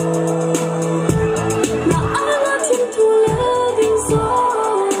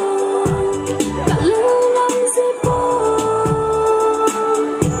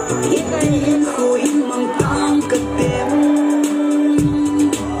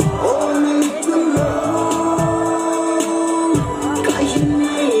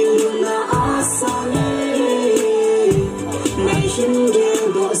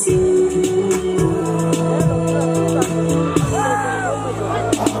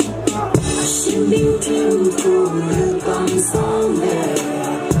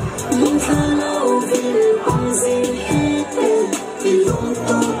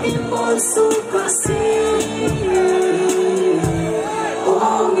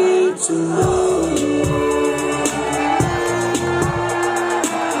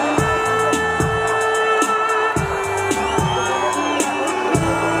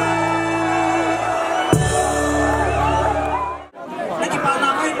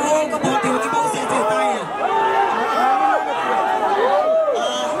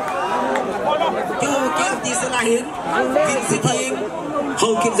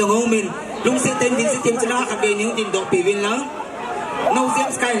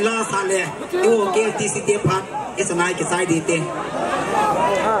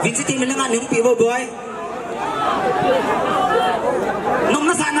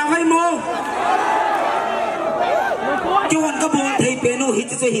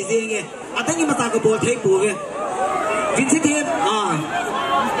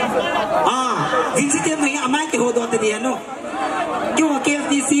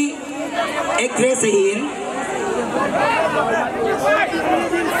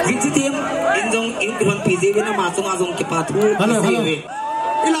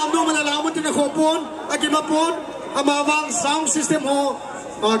Sound system ho,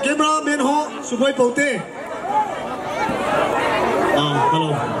 cameraman ho, subay pote. Hello.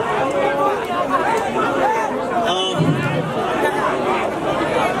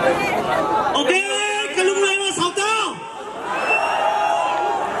 Okay, kalung lai mas hauta.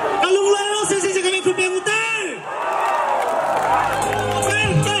 Kalung lai mas sesi kami prepare hotel.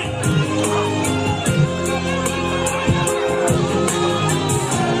 Okay.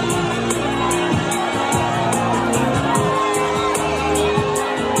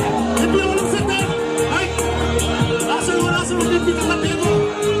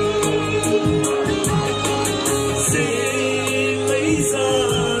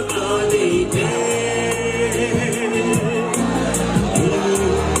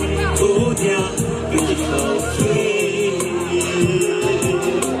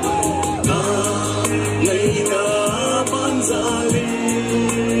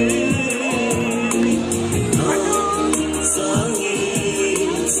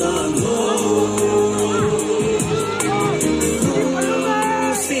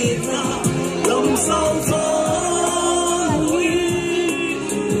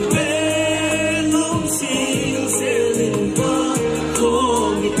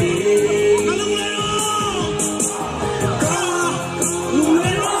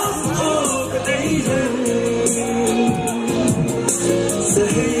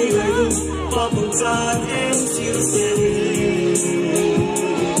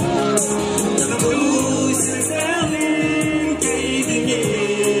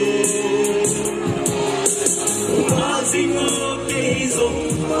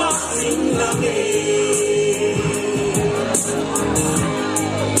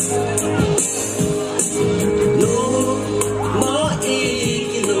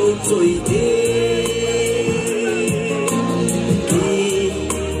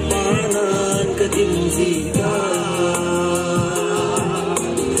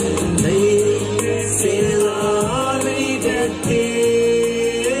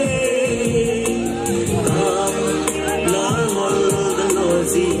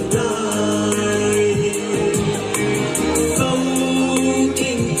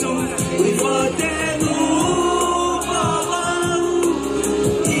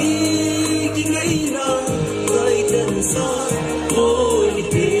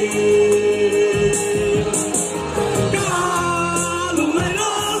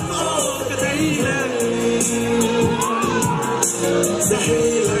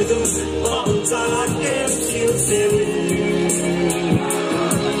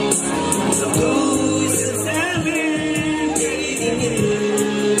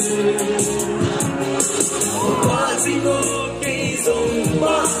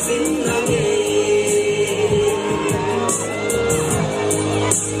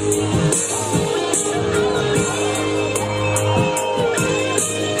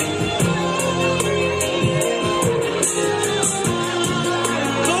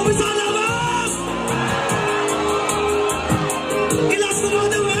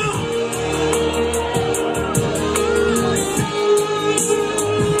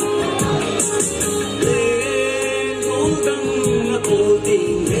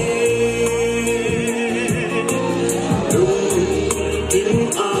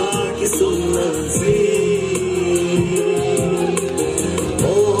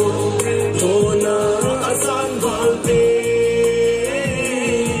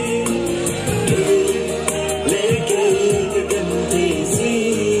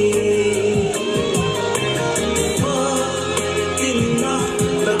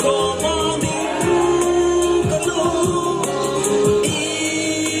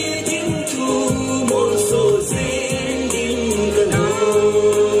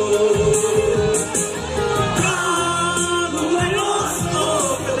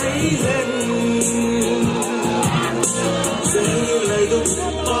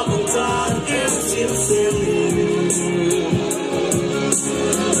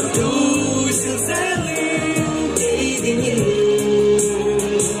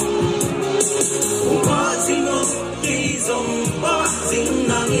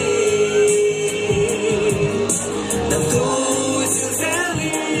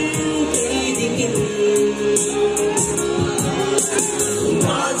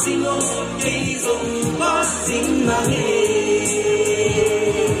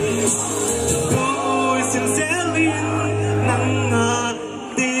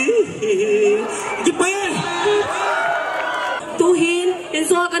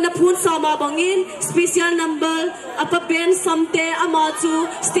 Sama bangin special number apa ben samte amachu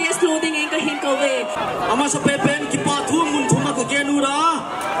stage loading en kahin kawe ama sa pepen ki pathu mun thuma ko genura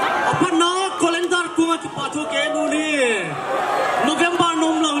apa na calendar kuma ki pathu genu ni November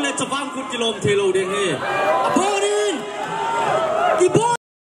nom lang le Chavang kut kilom thelo ding he aborin ki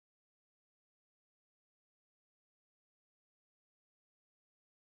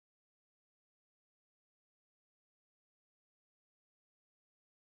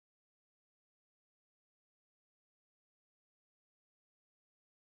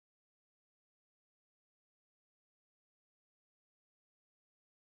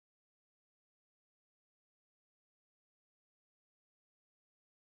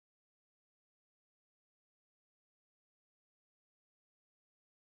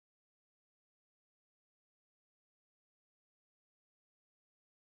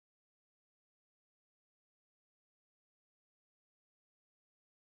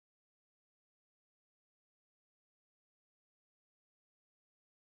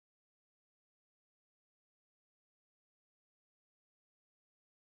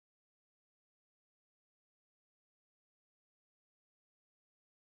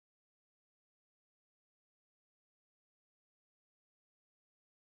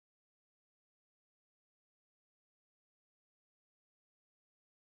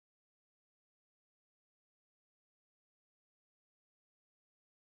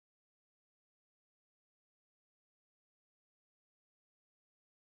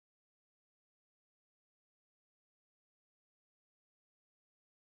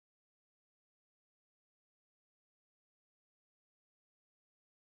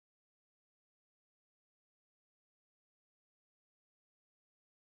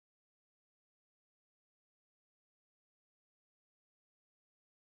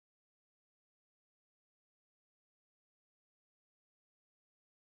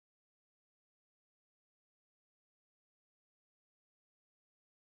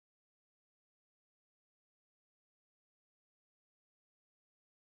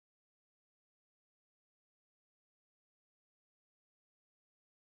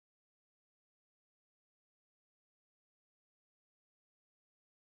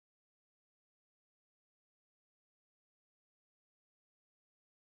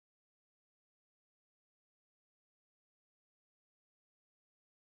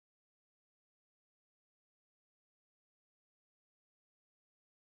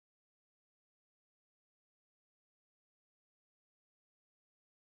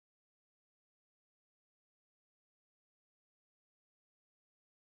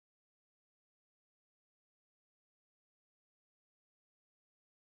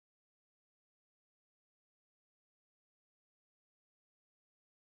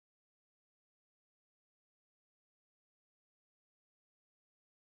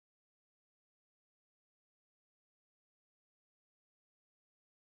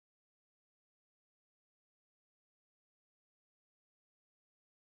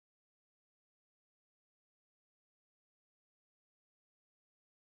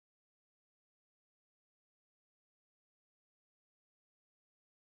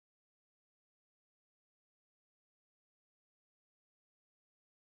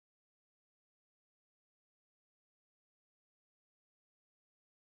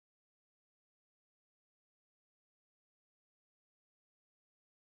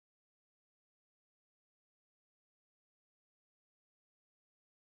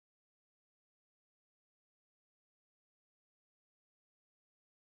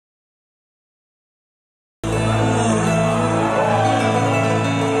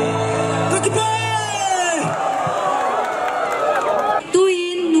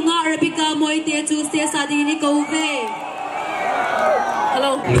Tuesday sadi ni kau ve.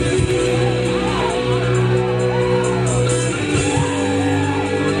 Hello.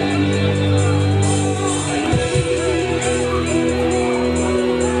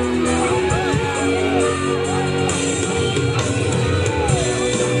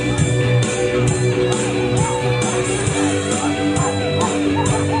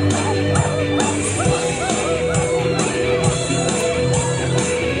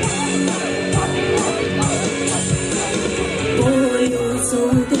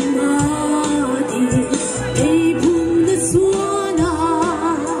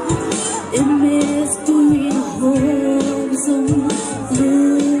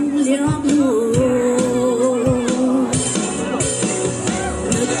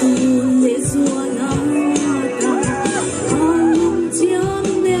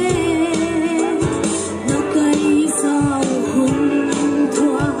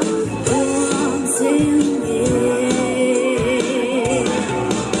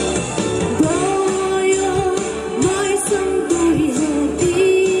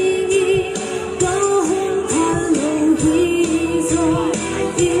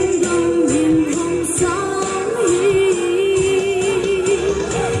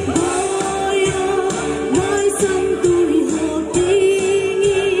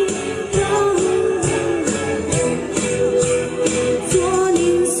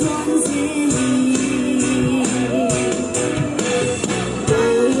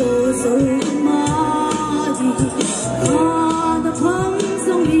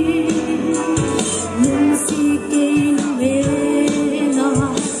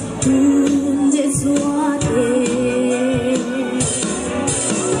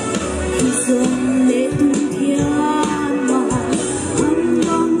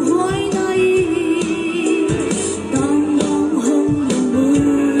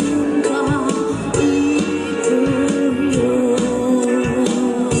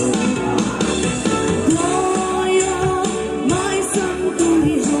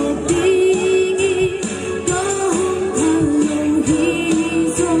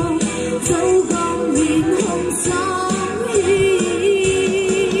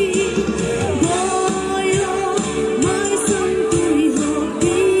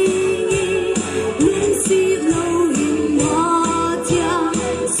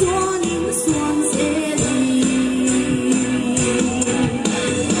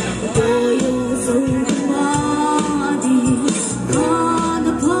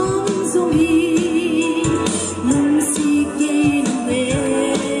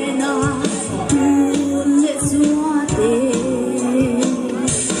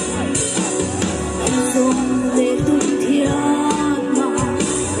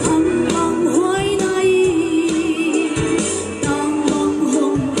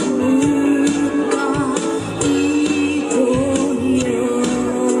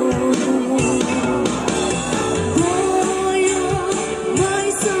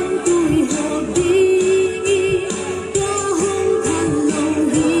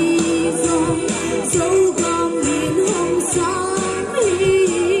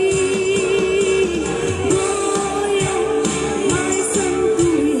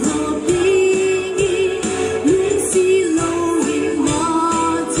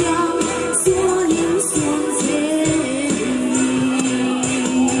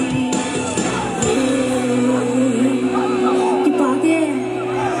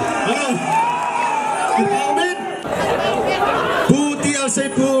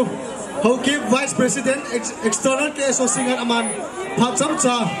 How keep Vice President External KSO Singngat Aman Phatsam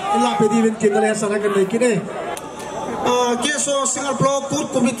Cha ila pedivin kinale sanakan lekine KSO Singngat Block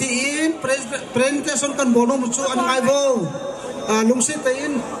Put Committee in presentation kan bono mucu an ngaibo lungsi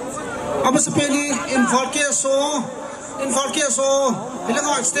tain amasapeli in KSO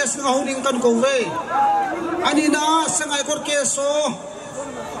ilanga stage nga huning kan kowe anina sangai kor KSO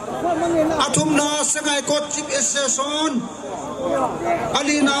atumna sangai kor chief session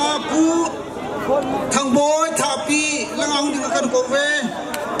alina pu thangboy thapi langa huning kan kowe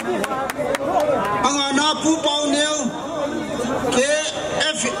angana pu paunel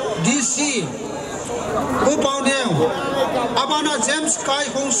KFDC pu paunel abana James Kai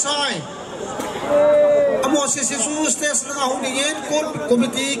Hongsai amo sisu stage langa huning in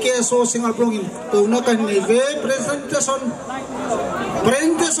committee KSO Singngat Block in tuna kan neve presentation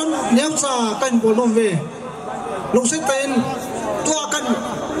neusa kan bolom ve lungsit tain tu akan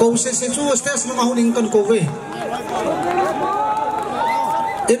kau sisu stage langa huning kan kowe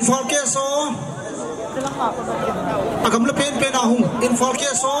infal KSO agam lepen penahung infal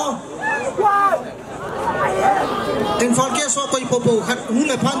KSO koi popo khat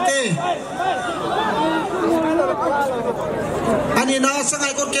mule phante anina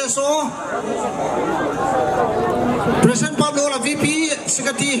sangai kor KSO President Pablo la VP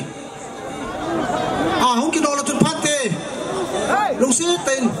Sekati hong kinola tun phante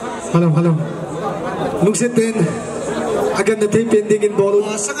lungsitin halam lungsitin agan na tay pending in bolu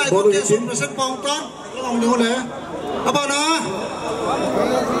hitin President Pangta long ni hole abana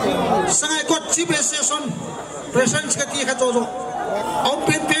sangai kor chief session President Sekati khajojo om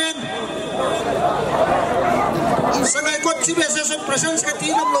pen sangai kor chief session President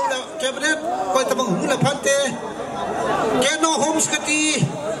Sekati nam lo la cabinet koi tabang hula phante keno homes kati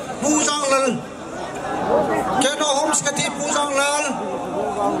pujang lal keno homes kati pujang lal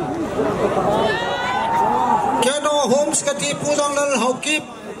keno homes kati pujang lal haukip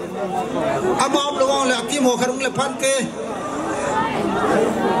amam lawang le akim ho kharung le phante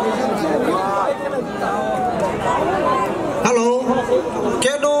hello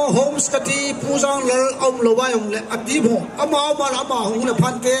keno homes kati pujang lal om lawayong le akim ho ama hong le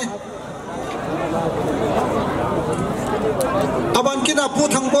phante aban kina pu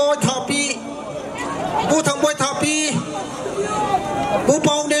thangboy thapi pu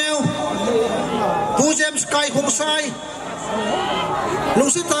paunel pu James Kai Hongsai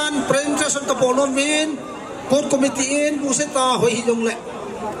lungsitan presentation ka bonon min put committee in lungsita hoi hijong le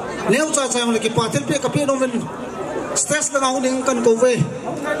neu cha chang le ki patil pe ka pe no men stress na huning kan kowe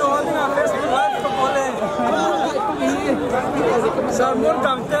sarmon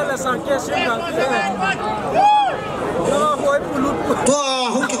kangte la sanke sing kangte tua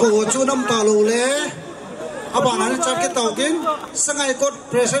hong ki ko chu nam ta lo le abana ni chak ke tawkin sangai kot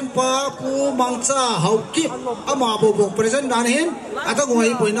present pa pu mangcha hauki ama bo present dan hin ata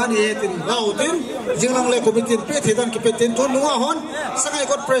ngoi poina ni tin lautin jinglang le committee pe thidan ki pe tin thon lunga hon sangai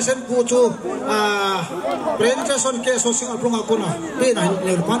kot present pu chu presentation ke so Singngat Block akona pe na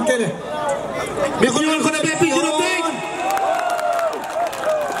le pante le be khon be pi jino pe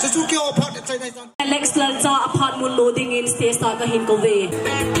Alex Lanza apart mun loading in stage ta ka hin ko ve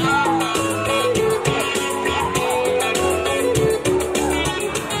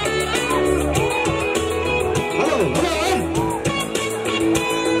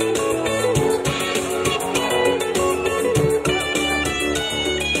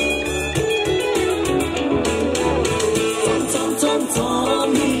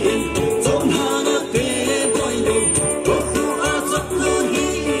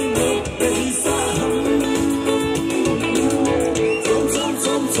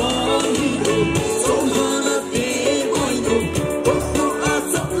Tom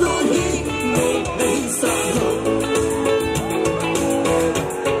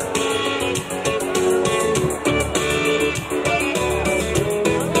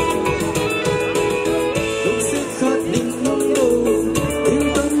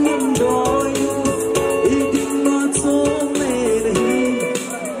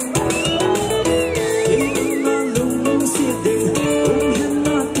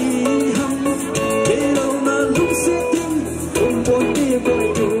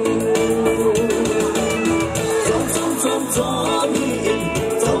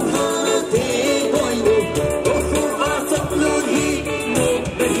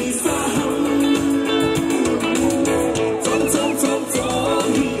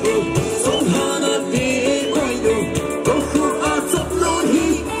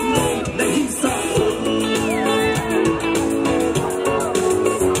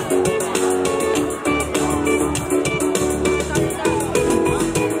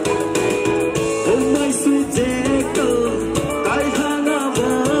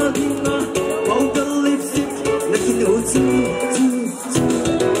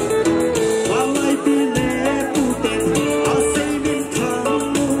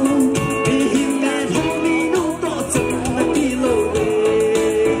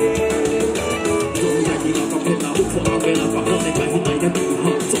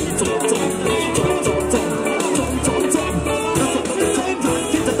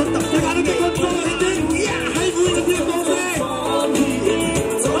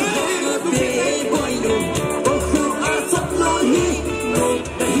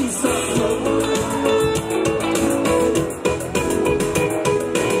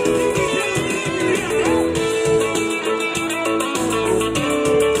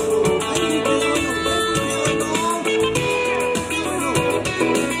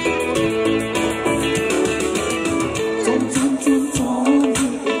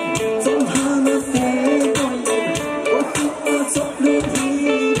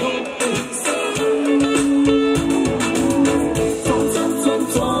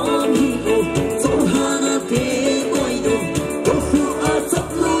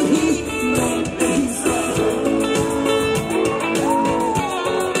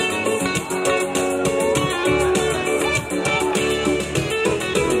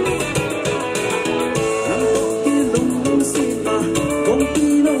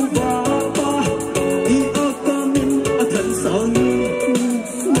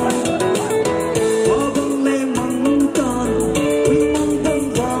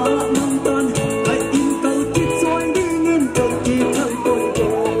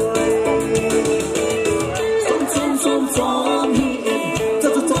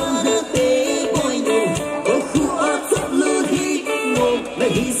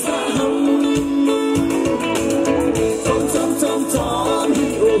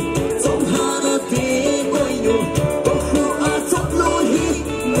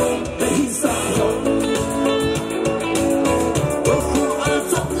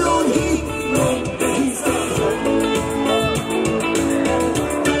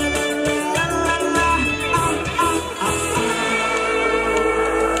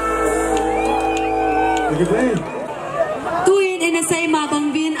tuin in a say ma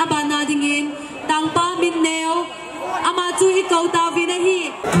bang vin abana dingin tang pa min neo ama chu I kau ta vin a hi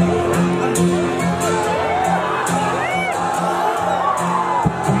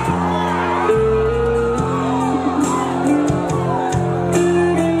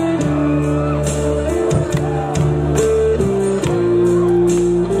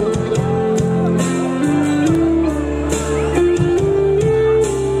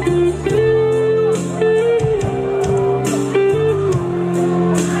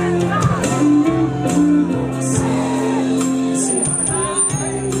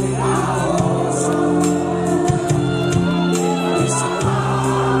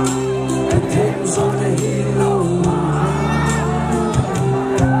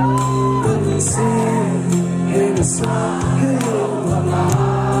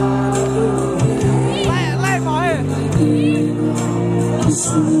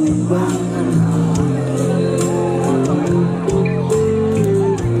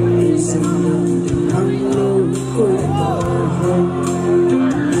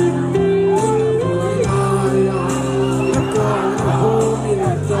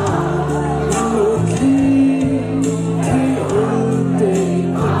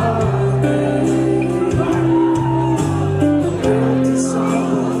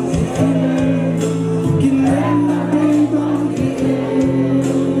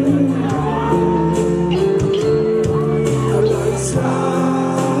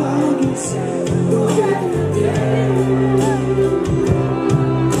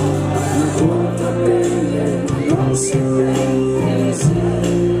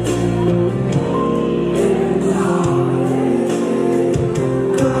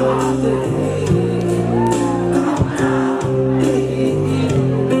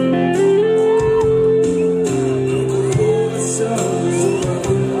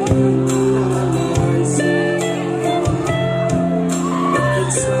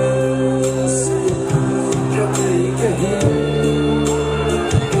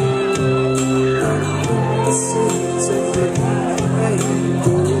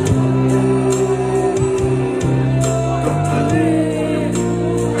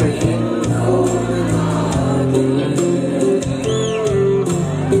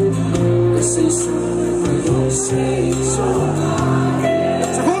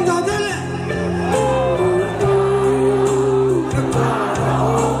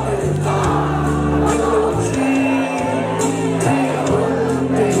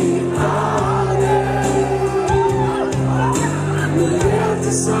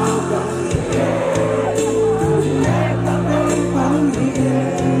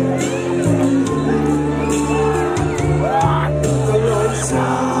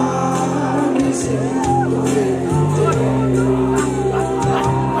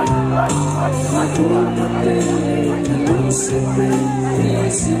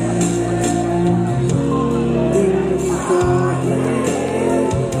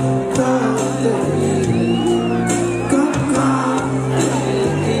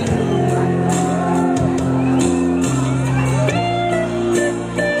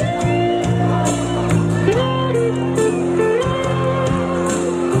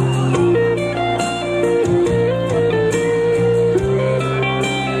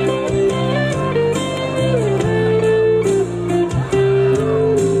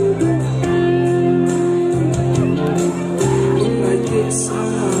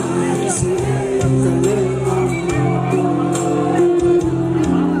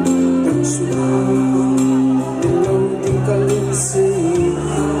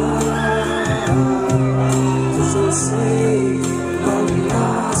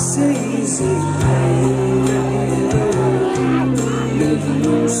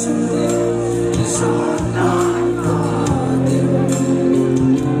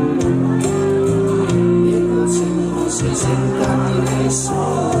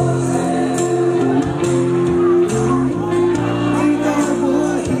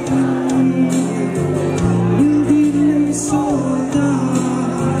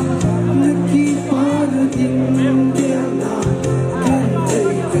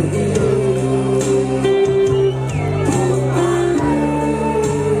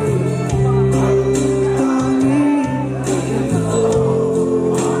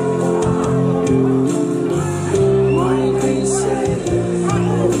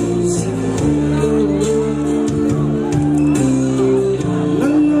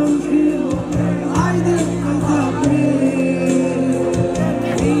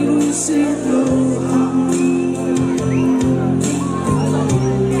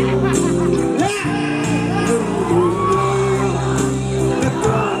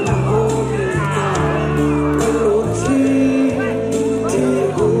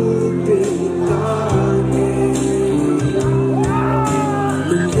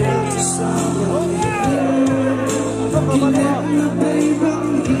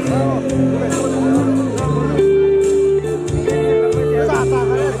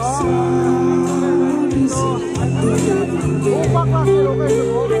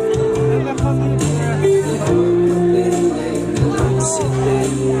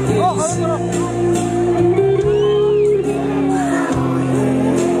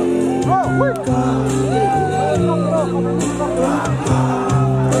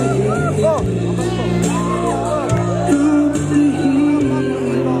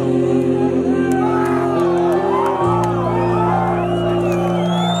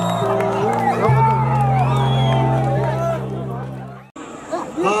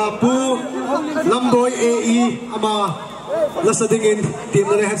Lamboy AE ama lasadingin team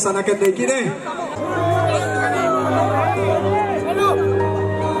na rehat sana kan naik ini.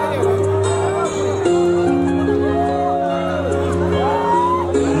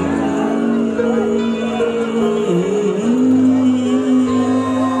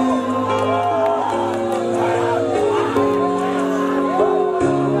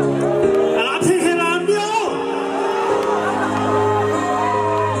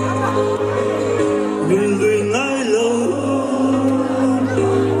 Người ngay lâu,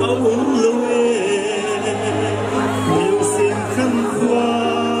 ông lâu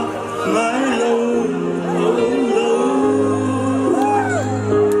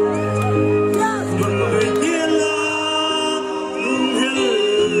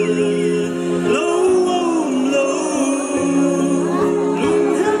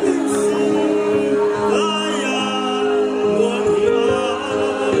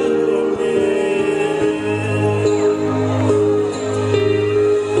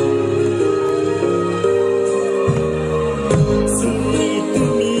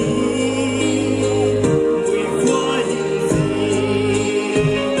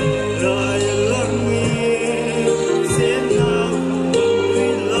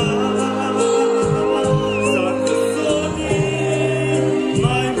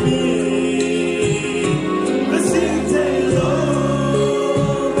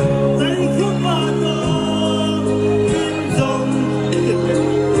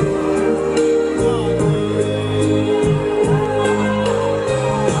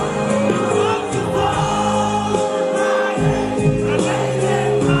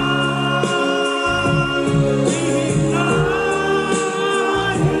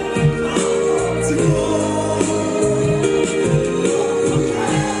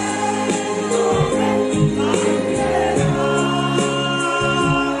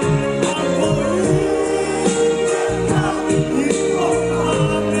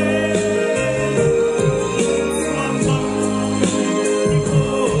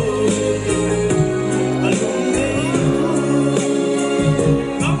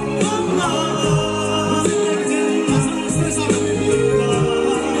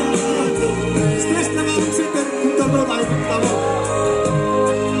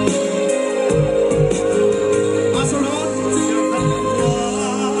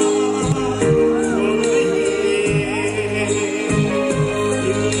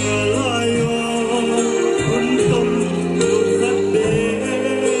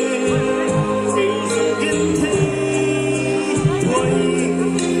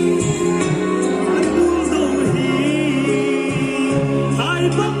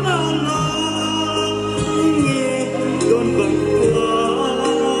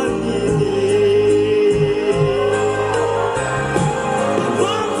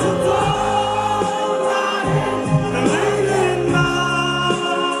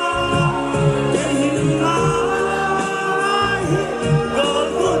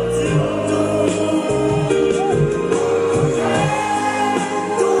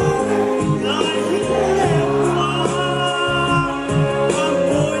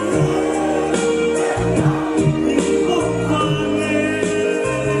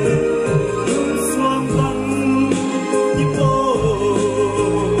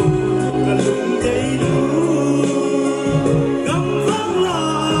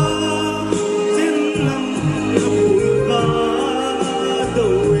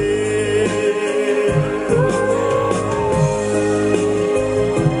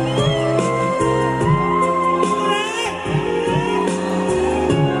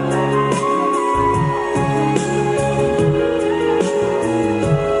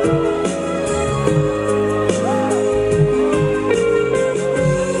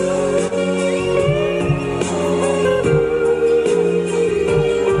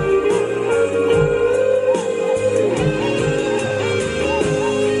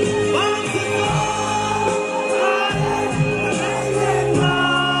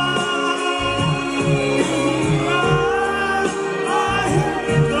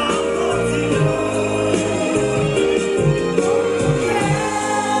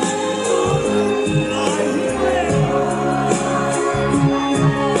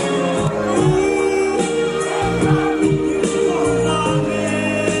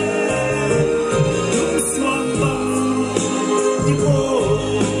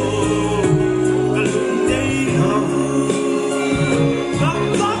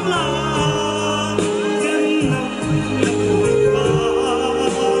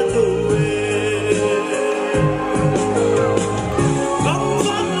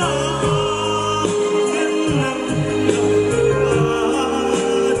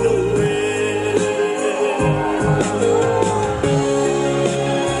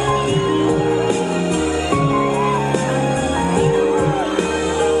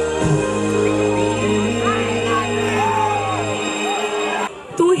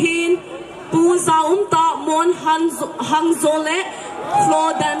Hangzhou le floor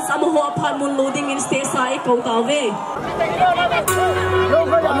dance amaho apart mun loading in stage sai ko tawe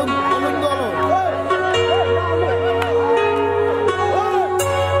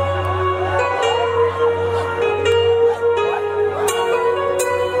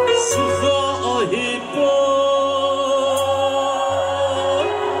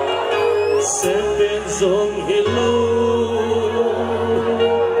Song hello,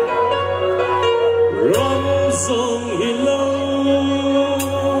 ram song hello,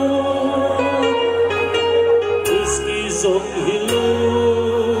 whiskey song hello,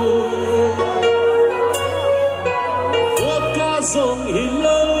 vodka song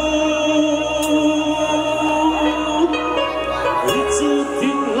hello, it's a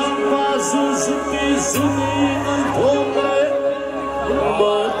thing like Suzuki Suning and Pome,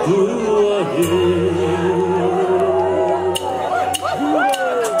 Madua here.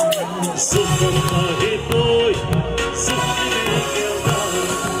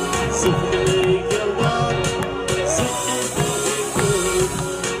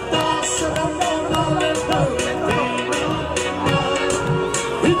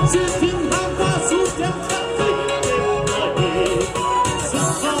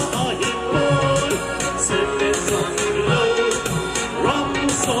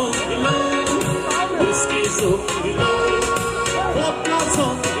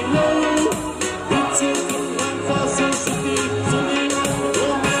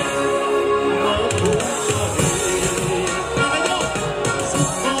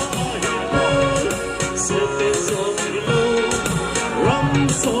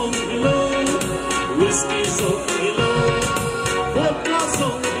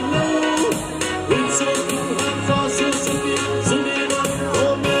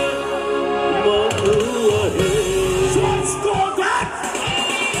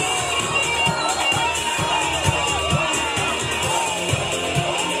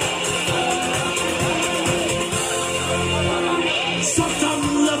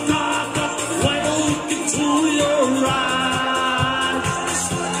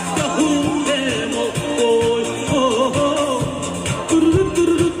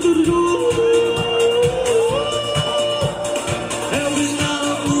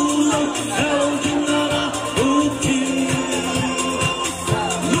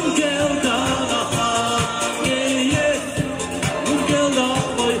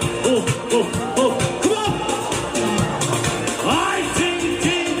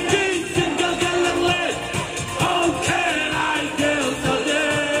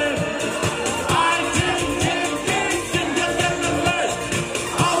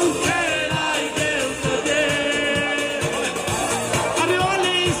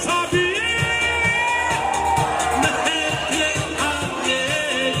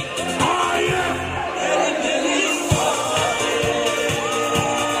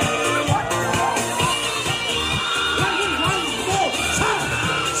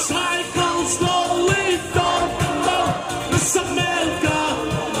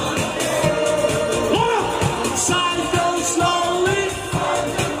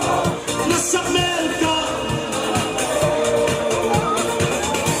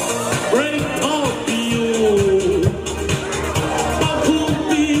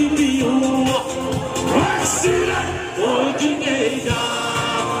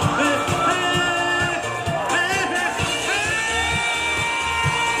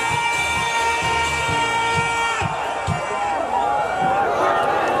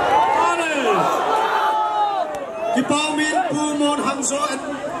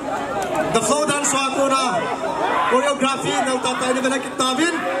 The flow dance wakona choreography na utatay ni Balakit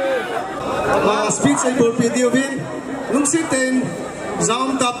Tavin speech ay video vin nung sitin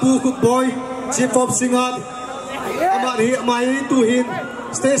Zam Tapu Cookboy Chief of Singngat amari mai tuhin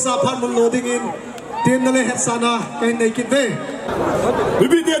stay sa phan mun loading in team na lehet sana kay naked ve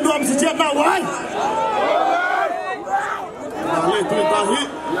bibi dia duam si chat na wai ale tu tahi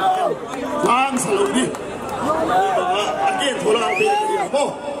lang saludi again thola ang pili mo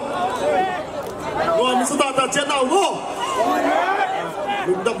Luar mesti tak channel wo.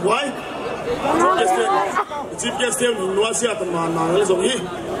 Lundam wai. Chief guest dia luar sia teman nang le song hi.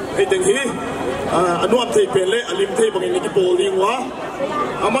 Ai teng hi. Anu am thei pele alim thei bang ni ki bowling wa.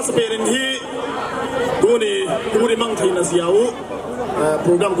 Ama seperin hi. Duni mang thei na siau.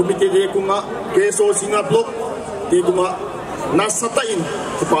 Program komite dia kunga keso singa blok di kunga nasatain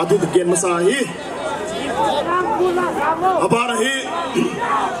sepatu tegen masahi. Abara hi.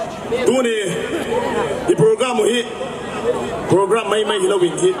 Duni di program mai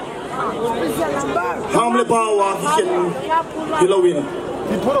hilawin hi hamle bawa hiken hilawin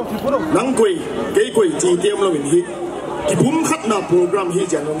nang koi ke koi ti tiam lawin hi ki bum khat na program hi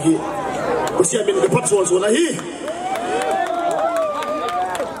janong hi usia bin ke phat sol so na hi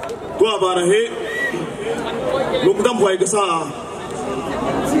tua bara he lungdam hoi ka sa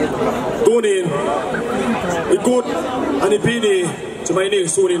tunin ikut ani pini chmai ni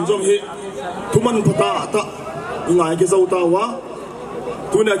sunin jom hi thuman phata ta ngai ke zau ta wa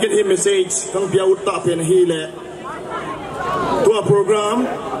tuna get him message kang pia utta pen hi le tua program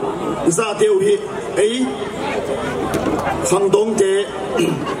za teu hi ei khang dong te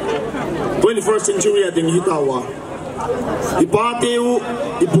 21st century ding hi ta wa ipa teu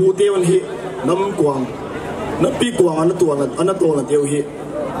ipu teu hi nam kwang na pi kwang an to na teu hi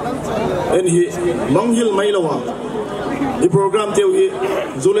en hi manghil mai lawa i program teu hi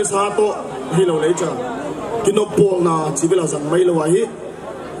zule sa to hi lo le cha kinopol na civil sang mai lawa hi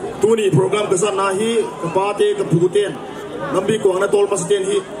tuni program ka san na hi ka pa te ka pu ten nambi kwang na tol pas ten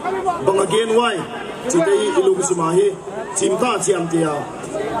hi bang again why chidei ilung sima hi chimta chiam tia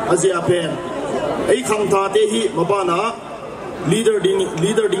azia pen ei khang tha te hi mabana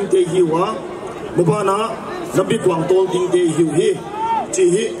leader ding te hi wa mabana nambi kwang tol ding te hi chi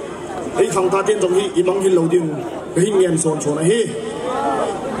hi ei khang tha ten jong hi imang hi lo din ka hi ngen son chona hi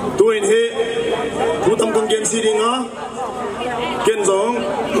tuin hi tu tam kang gen siringa ken jong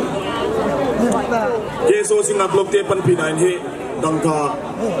yeso singa blok te pan pi nine hi dangka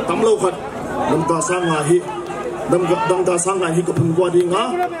tamlo khat dangka sanga hi dangka sanga hi ka phun kwa dinga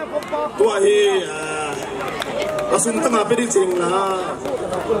tua hi asun tanga pe ding sing na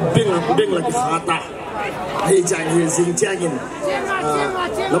beng la ki khata hi chang hi sing changin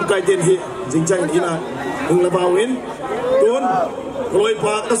lam kai ten hi jing chang ina ung la bawin tun loi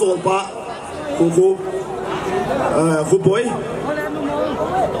pa ka sol pa khu boy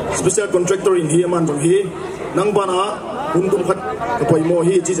special contractor in here man from here nang bana undum khat ka poi mo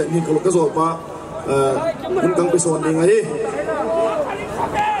hi chi jan ni ko ka zo pa kang pe son ding ai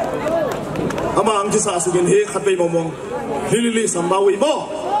ama ang chi sa su gen he khat pe momong li sambawi mo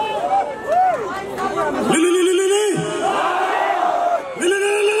li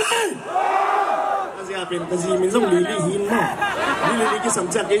asia pen ka ji min zong li hin mo li ki sam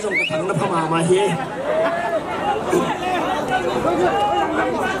chat ke zong ka thang na phama ma he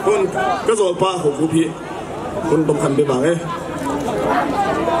kun cái rồi pa hộp vũ khí kun đồng hành với bạn ấy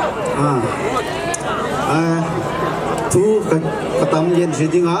thu cái tâm yên gì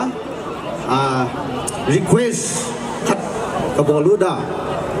tiếng á request thật cái bộ lúa đã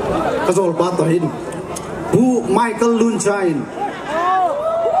cái rồi pa tổ hình bu Michael Lunchain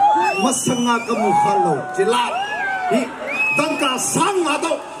masanga kamu khalo chila hi tangka sang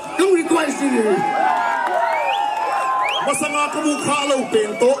atau kamu request ini masanga kamu khalo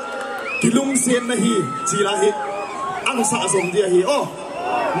pento kilung sen na hi chila hi ang sa som dia hi oh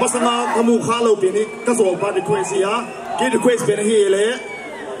masanga kamu khalo peni ka so pa request ya ki request pe na hi le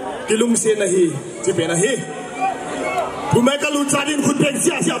kilung sen na hi chi pe na hi bu mai ka lu cha din khut pek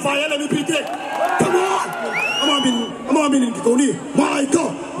sia fa ya la ni pi te come on ama bin ki ko ni my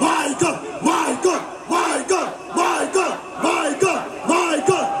god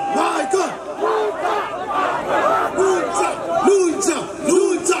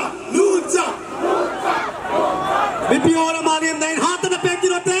Lucha. Bibi orang malam naik hati na pek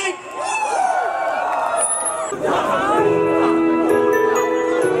kilo tek.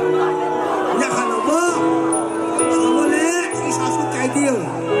 Ya kalau apa? Sama lek, si sasu cai dia.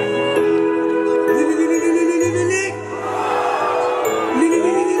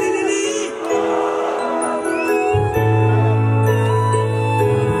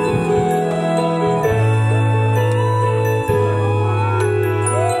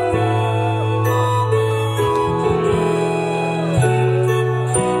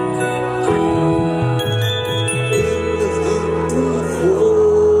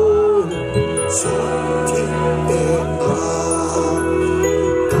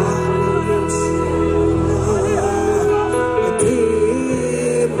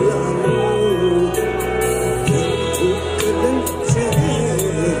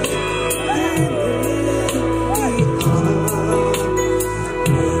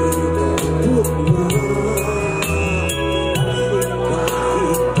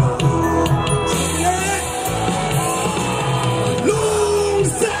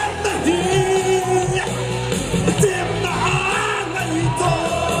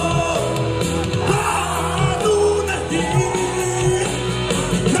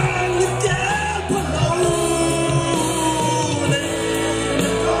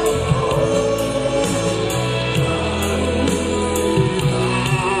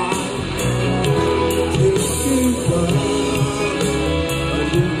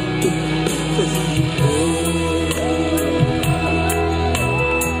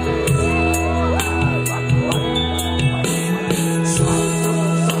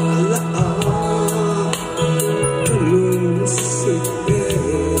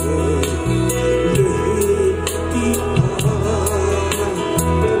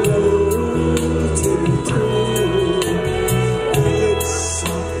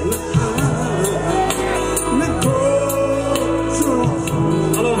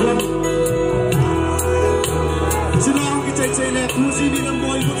 sini na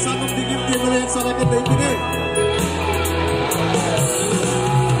mo ikut satu tinggi tinggi yang salah kita ini.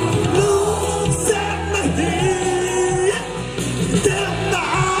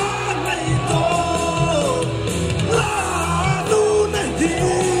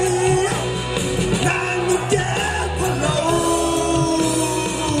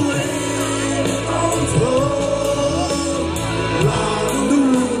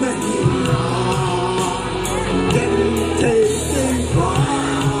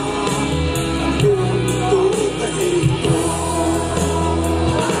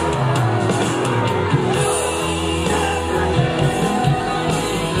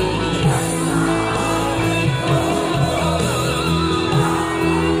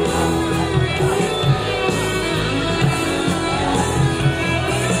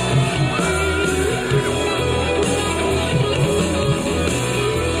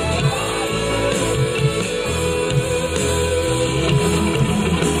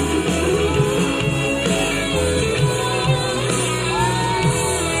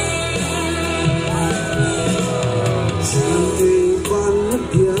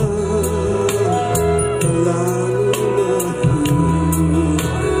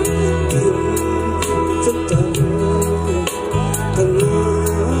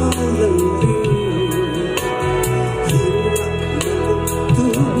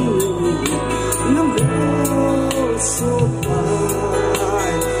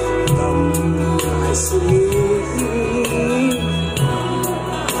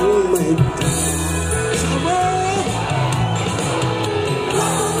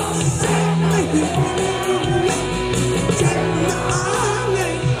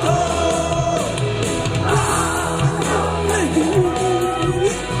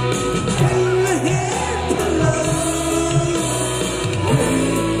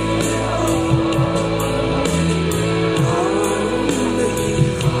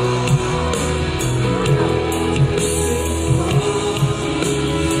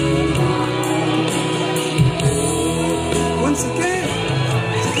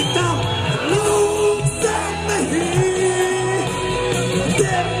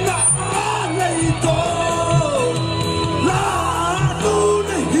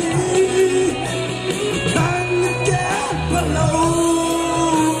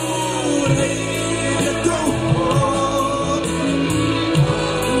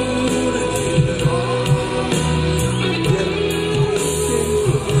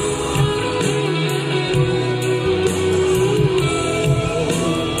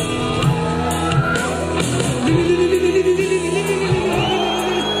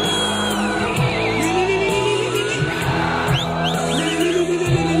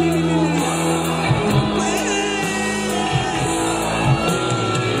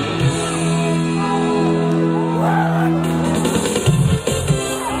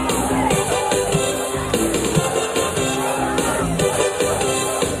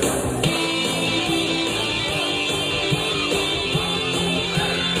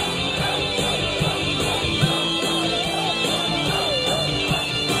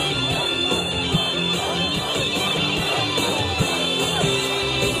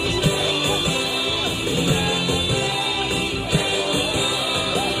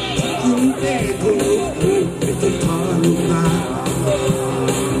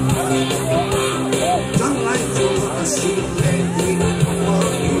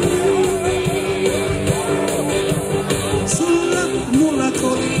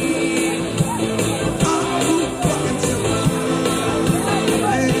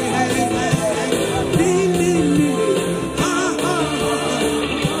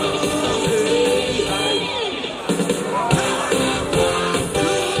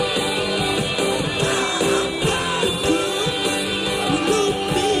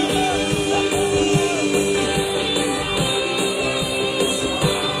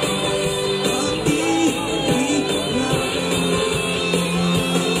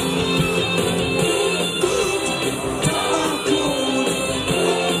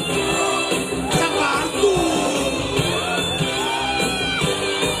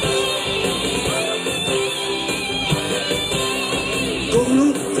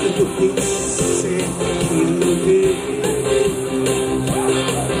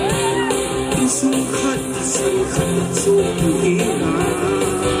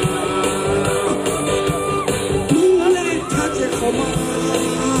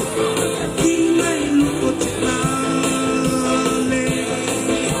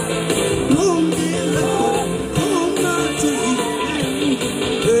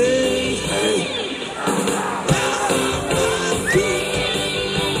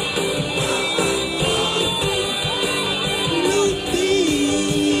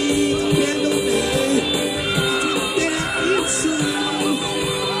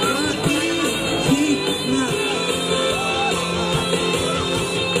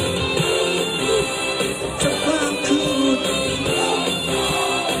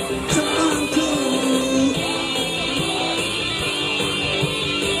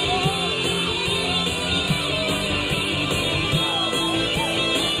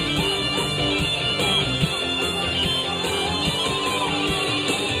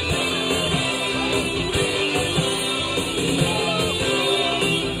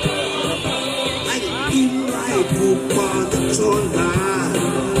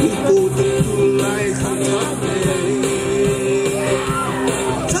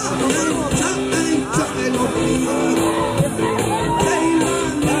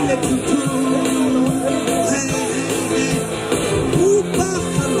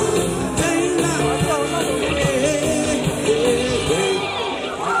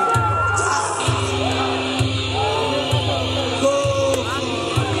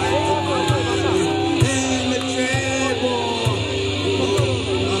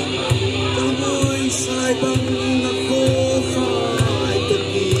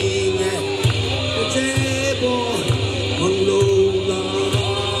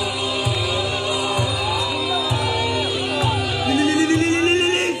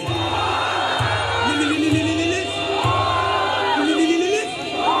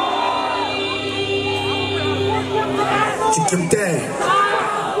 chicken te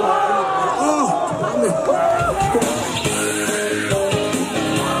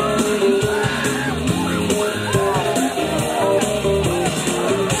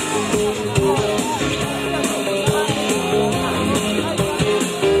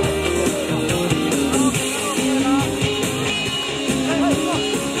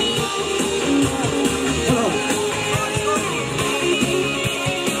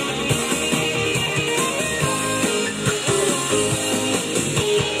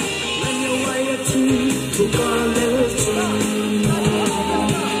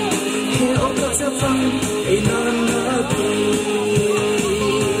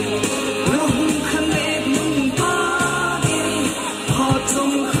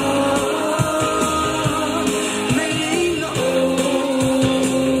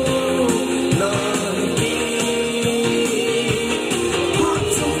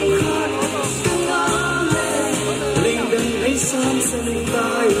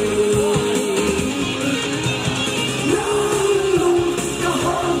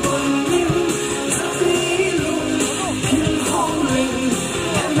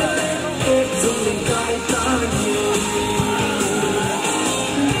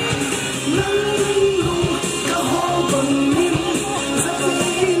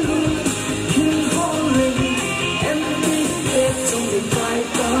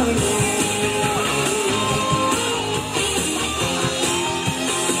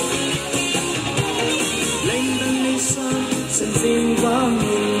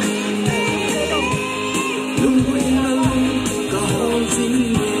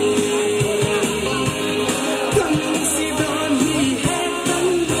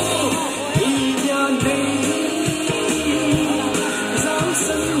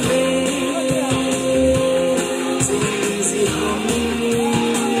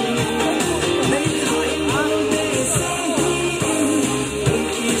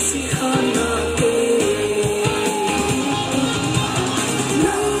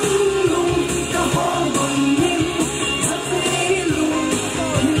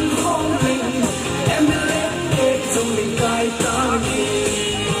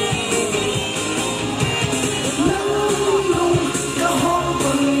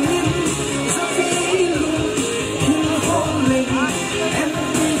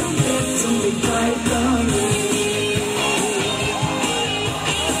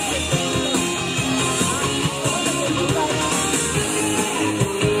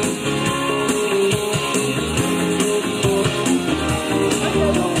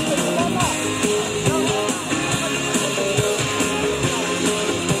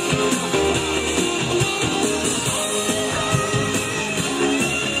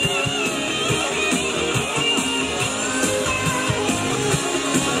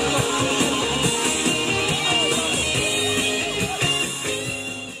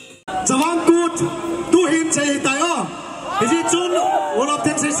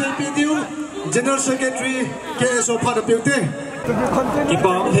General Secretary KSO part of building.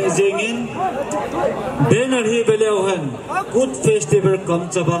 Kipang Hezingin Banner hi Beleuhan Good Festival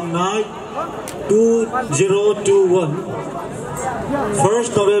come Chavang Night 2021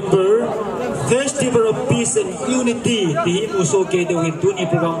 1st November Festival of Peace and Unity Ti muso ke do hin tu ni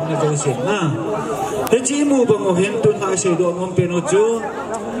program na josin na Heji mu bang o hin tun ha se do ngom peno chu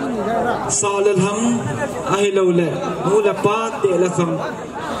Salalham ahilole mula pa te la kham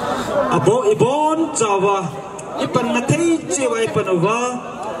Abo ibon Java ipan na thei chewa ipan ova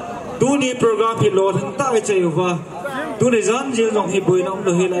tu ni program hi lor han ta chewa tu ni zan jil long hi boinong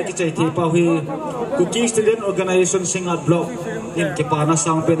lo hi lai ki chai the pa hi cookie student organization Singngat block in ke pa na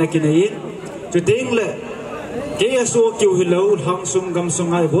sang pe na kinai chu ding le KSO kyu hi lo hang sum gam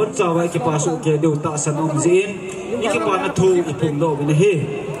sungai bon Java ke pa su ke do ta san om jin ni ke pa na thu ipum lo bi hi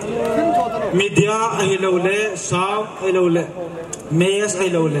media hi lo le sound hi lo le Mayas ay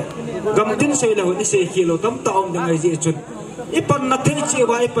lawle gamtin say law ni say kilo tam taong dangay ji chun ipan na thei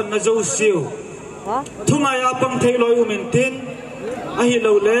chiwa ipan na zo siu thungaya pang thei loy umentin ahi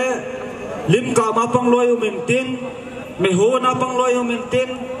lawle lim ka ma pang loy umentin meho na pang loy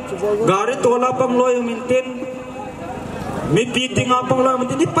umentin gari tola pang loy umentin mi piting pang loy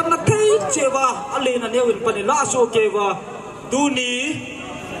umentin ipan na thei chiwa alena newin panila so kewa tuni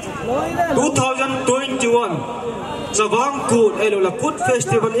 2021 Chavang Good Elola Good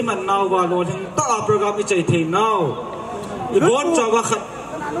Festival iman now walon ta program i chai thei now ibon chawa khat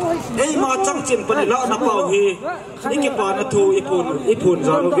ei ma chang chin panila na pau hi iki pa na thu ipun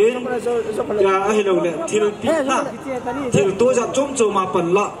zalovin ya helole thil pi na thil to za chom choma pan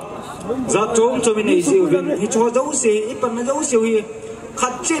la za chom chomi nei siu vin hi cho zo se ipan na zo siu hi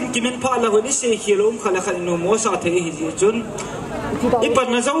khát trên kim men pha là hồi đi xe khi lom khá là khát nô mua sa thế hi chun ipat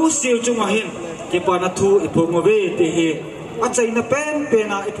na zau siêu chung mà hin ipat na thu ipong về thì hi achai na pen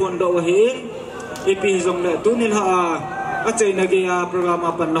na ipon do hin ipi zong le tu nil ha achai na ge program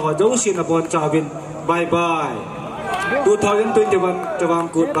apan na ho zau sin na bon chawin bye bye 2021 Chavang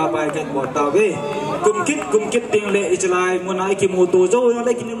kut bye bye kan bo ta ve kum kit ting le ichlai mona ikimoto zo na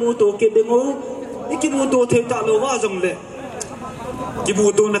le ikimoto kit dengo ikimoto the ta lo wa zong le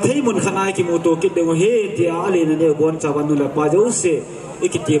ikimoto na thei mun khana ikimoto kit dengo he ti a le na ne bon chawan nu la pa zo se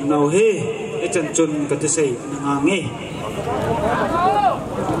ikitim nau he echan chun ka te sei na nge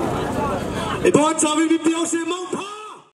e bon chawi bi piao se ma